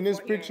Carolina. In this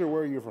before here. picture,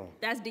 where are you from?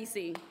 That's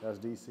DC. That's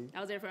DC. I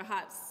was there for a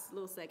hot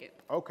little second.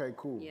 Okay,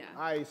 cool. Yeah.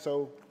 All right,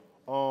 so,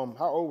 how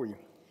old were you?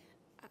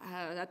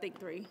 I think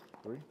 3.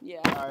 3?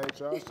 Yeah. All right,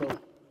 y'all. So,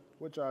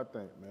 what y'all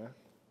think, man?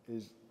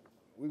 Is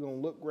we gonna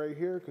look right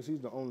here because he's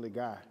the only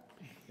guy,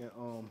 and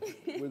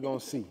we're gonna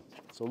see.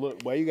 So look,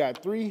 boy, you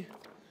got 3.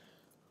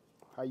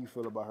 How you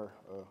feel about her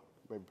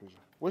baby picture?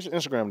 What's your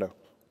Instagram though?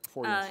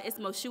 Before you It's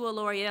Moshua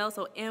L'Oreal,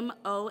 so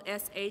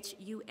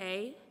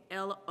MOSHUA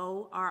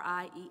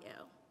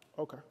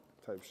Okay,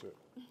 type shit.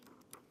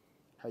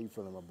 How you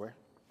feeling, my boy?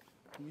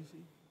 Can you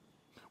see?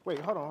 Wait,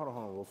 hold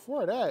on.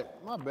 Before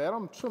that, my bad,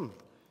 I'm trimming.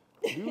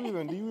 Do you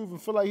even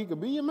feel like he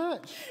could be your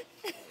match?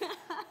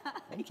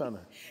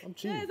 I'm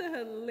cheating. That's a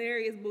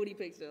hilarious booty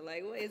picture.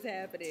 Like, what is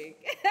happening?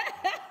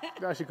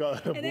 Now she called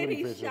it a And then booty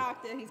he's picture.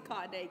 shocked that he's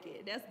caught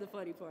naked. That's the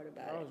funny part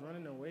about I it. was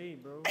running away,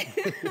 bro.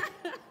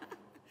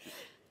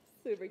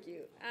 Super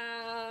cute. I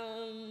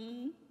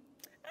don't know, he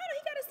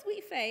got a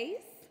sweet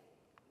face.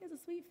 He has a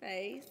sweet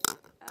face.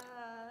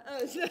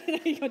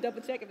 You gonna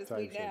double check if it's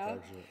sweet now?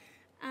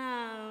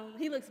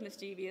 He looks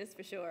mischievous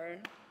for sure.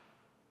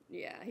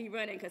 Yeah, he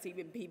running because he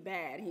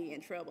bad. He in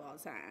trouble all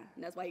the time,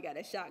 and that's why he got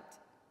that shocked.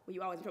 Well,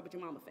 you always in trouble with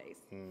your mama face.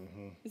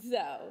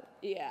 So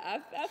yeah,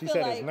 I She feel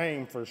said like his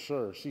name for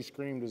sure. She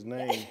screamed his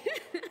name.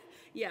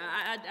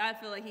 yeah, I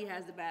feel like he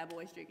has the bad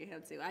boy streak in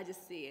him too. I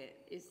just see it.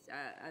 It's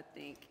I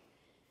think,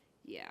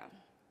 yeah.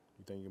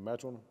 You think you can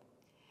match with him?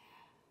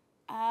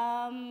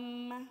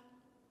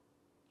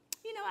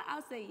 You know what?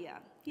 I'll say yeah.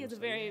 He has a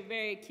very,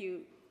 very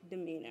cute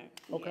demeanor.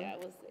 Okay. Yeah, I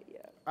will say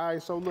yeah. All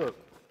right, so look.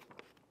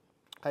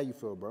 How you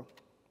feel, bro?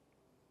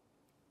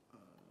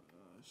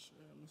 Sure,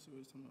 let me see what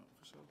he's talking about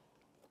for sure.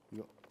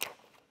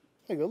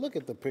 Nigga, look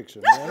at the picture,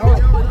 man.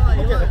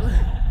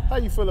 How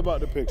you feel about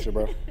the picture,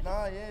 bro?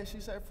 Nah, yeah, she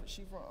said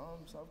she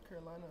from South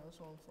Carolina. That's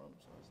where I'm from,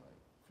 so it's like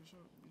for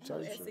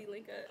sure. SC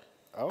link up.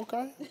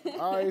 Okay.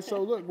 All right,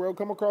 so look, bro,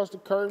 come across the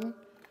curtain.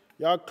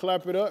 Y'all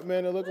clap it up,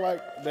 man. It look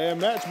like they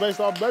match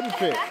based off baby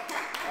pic.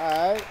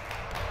 All right.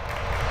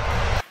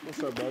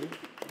 What's up, buddy?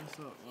 What's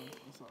up, man?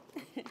 What's up?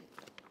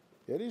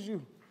 Yeah, it is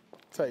you.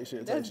 Tight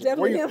shit. That's Tight shit.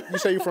 Where definitely him. you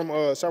say you from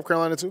South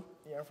Carolina too?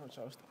 Yeah, I'm from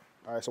Charleston.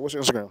 All right, so what's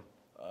your Instagram?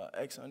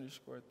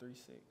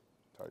 X_36.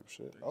 Type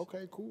shit.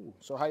 Okay, cool.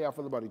 So how y'all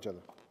feel about each other?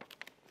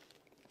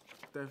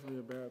 Definitely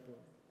a bad boy.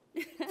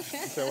 You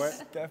say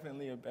what?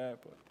 Definitely a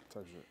bad boy.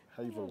 Type shit.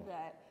 How you feel?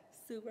 That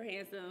super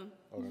handsome.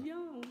 Okay.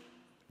 Young.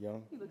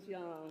 Young? He looks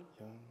young.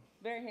 Young.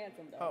 Very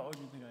handsome though. How old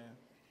do you think I am?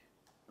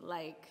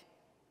 Like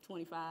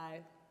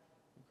 25,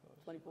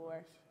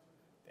 24.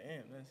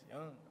 Damn, that's young.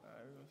 All right,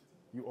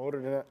 You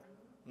older than that?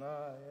 she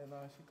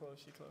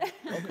close.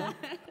 Okay.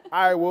 All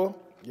right, well,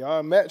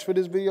 y'all match for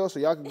this video, so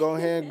y'all can go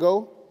ahead and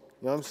go.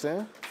 You know what I'm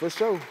saying? For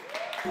sure.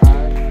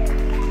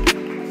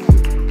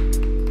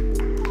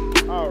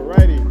 All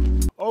righty.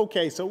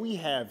 Okay, so we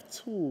have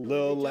two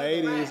little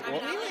ladies. We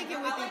link it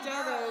with each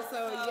other,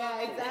 so yeah,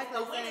 exactly.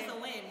 A win is a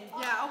win.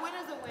 Yeah, a win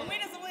is a win. A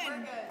win is a win. We're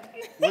good.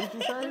 What did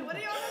you say? What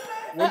do you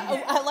want to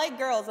say? I like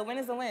girls. A win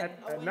is a win.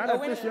 Not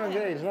at this young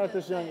age. Not at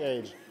this young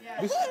age.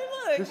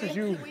 This is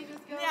you.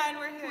 Yeah, and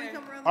we're here.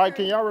 All right,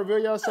 can y'all reveal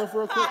yourself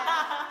real quick?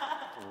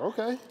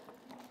 Okay.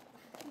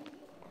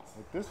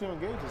 At this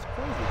young age is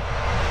crazy.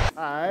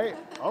 All right.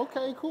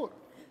 Okay, cool.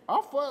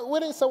 I'll fuck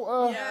with it.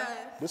 So,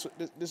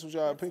 this was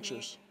y'all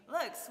pictures.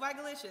 Look,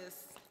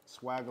 Swagalicious.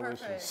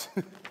 Swagalicious.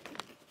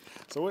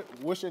 So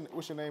what's your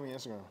name and your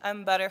Instagram?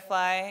 I'm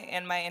Butterfly,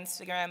 and my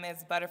Instagram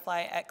is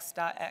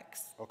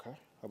butterflyx.x. Okay.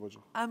 How about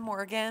you? I'm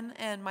Morgan,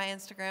 and my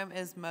Instagram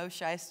is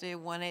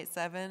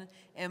MoShiesty187,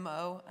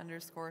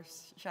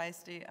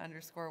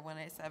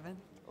 MO_Shiesty_187.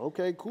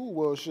 Okay, cool.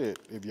 Well, shit.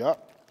 If y'all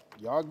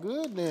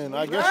good, then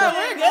I guess.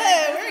 We're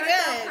good. We're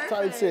good.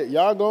 Tight shit.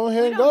 Y'all go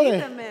ahead and go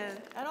then. Man.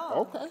 At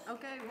all. Okay.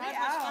 Okay, we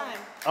out.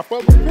 I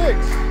fuck with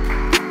pics.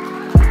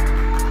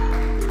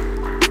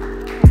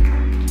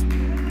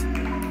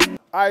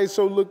 All right,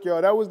 so look,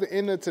 y'all, that was the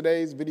end of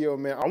today's video,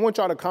 man. I want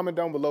y'all to comment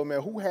down below,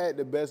 man, who had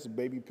the best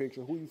baby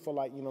picture, who you feel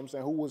like, you know what I'm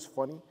saying, who was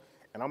funny,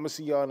 and I'm gonna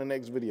see y'all in the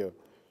next video.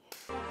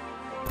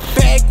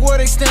 Backwood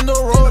extendo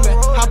rolling,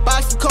 hot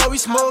box the car we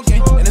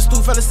smoking, and the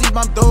stool fell asleep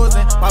I'm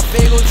dozing. My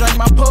fago drank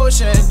my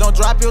potion, don't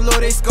drop your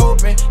load they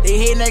scoping. They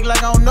hate neck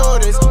like I don't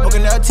notice.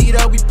 Hooking LT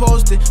up we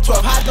posted,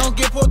 12 hot don't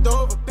get pulled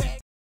over.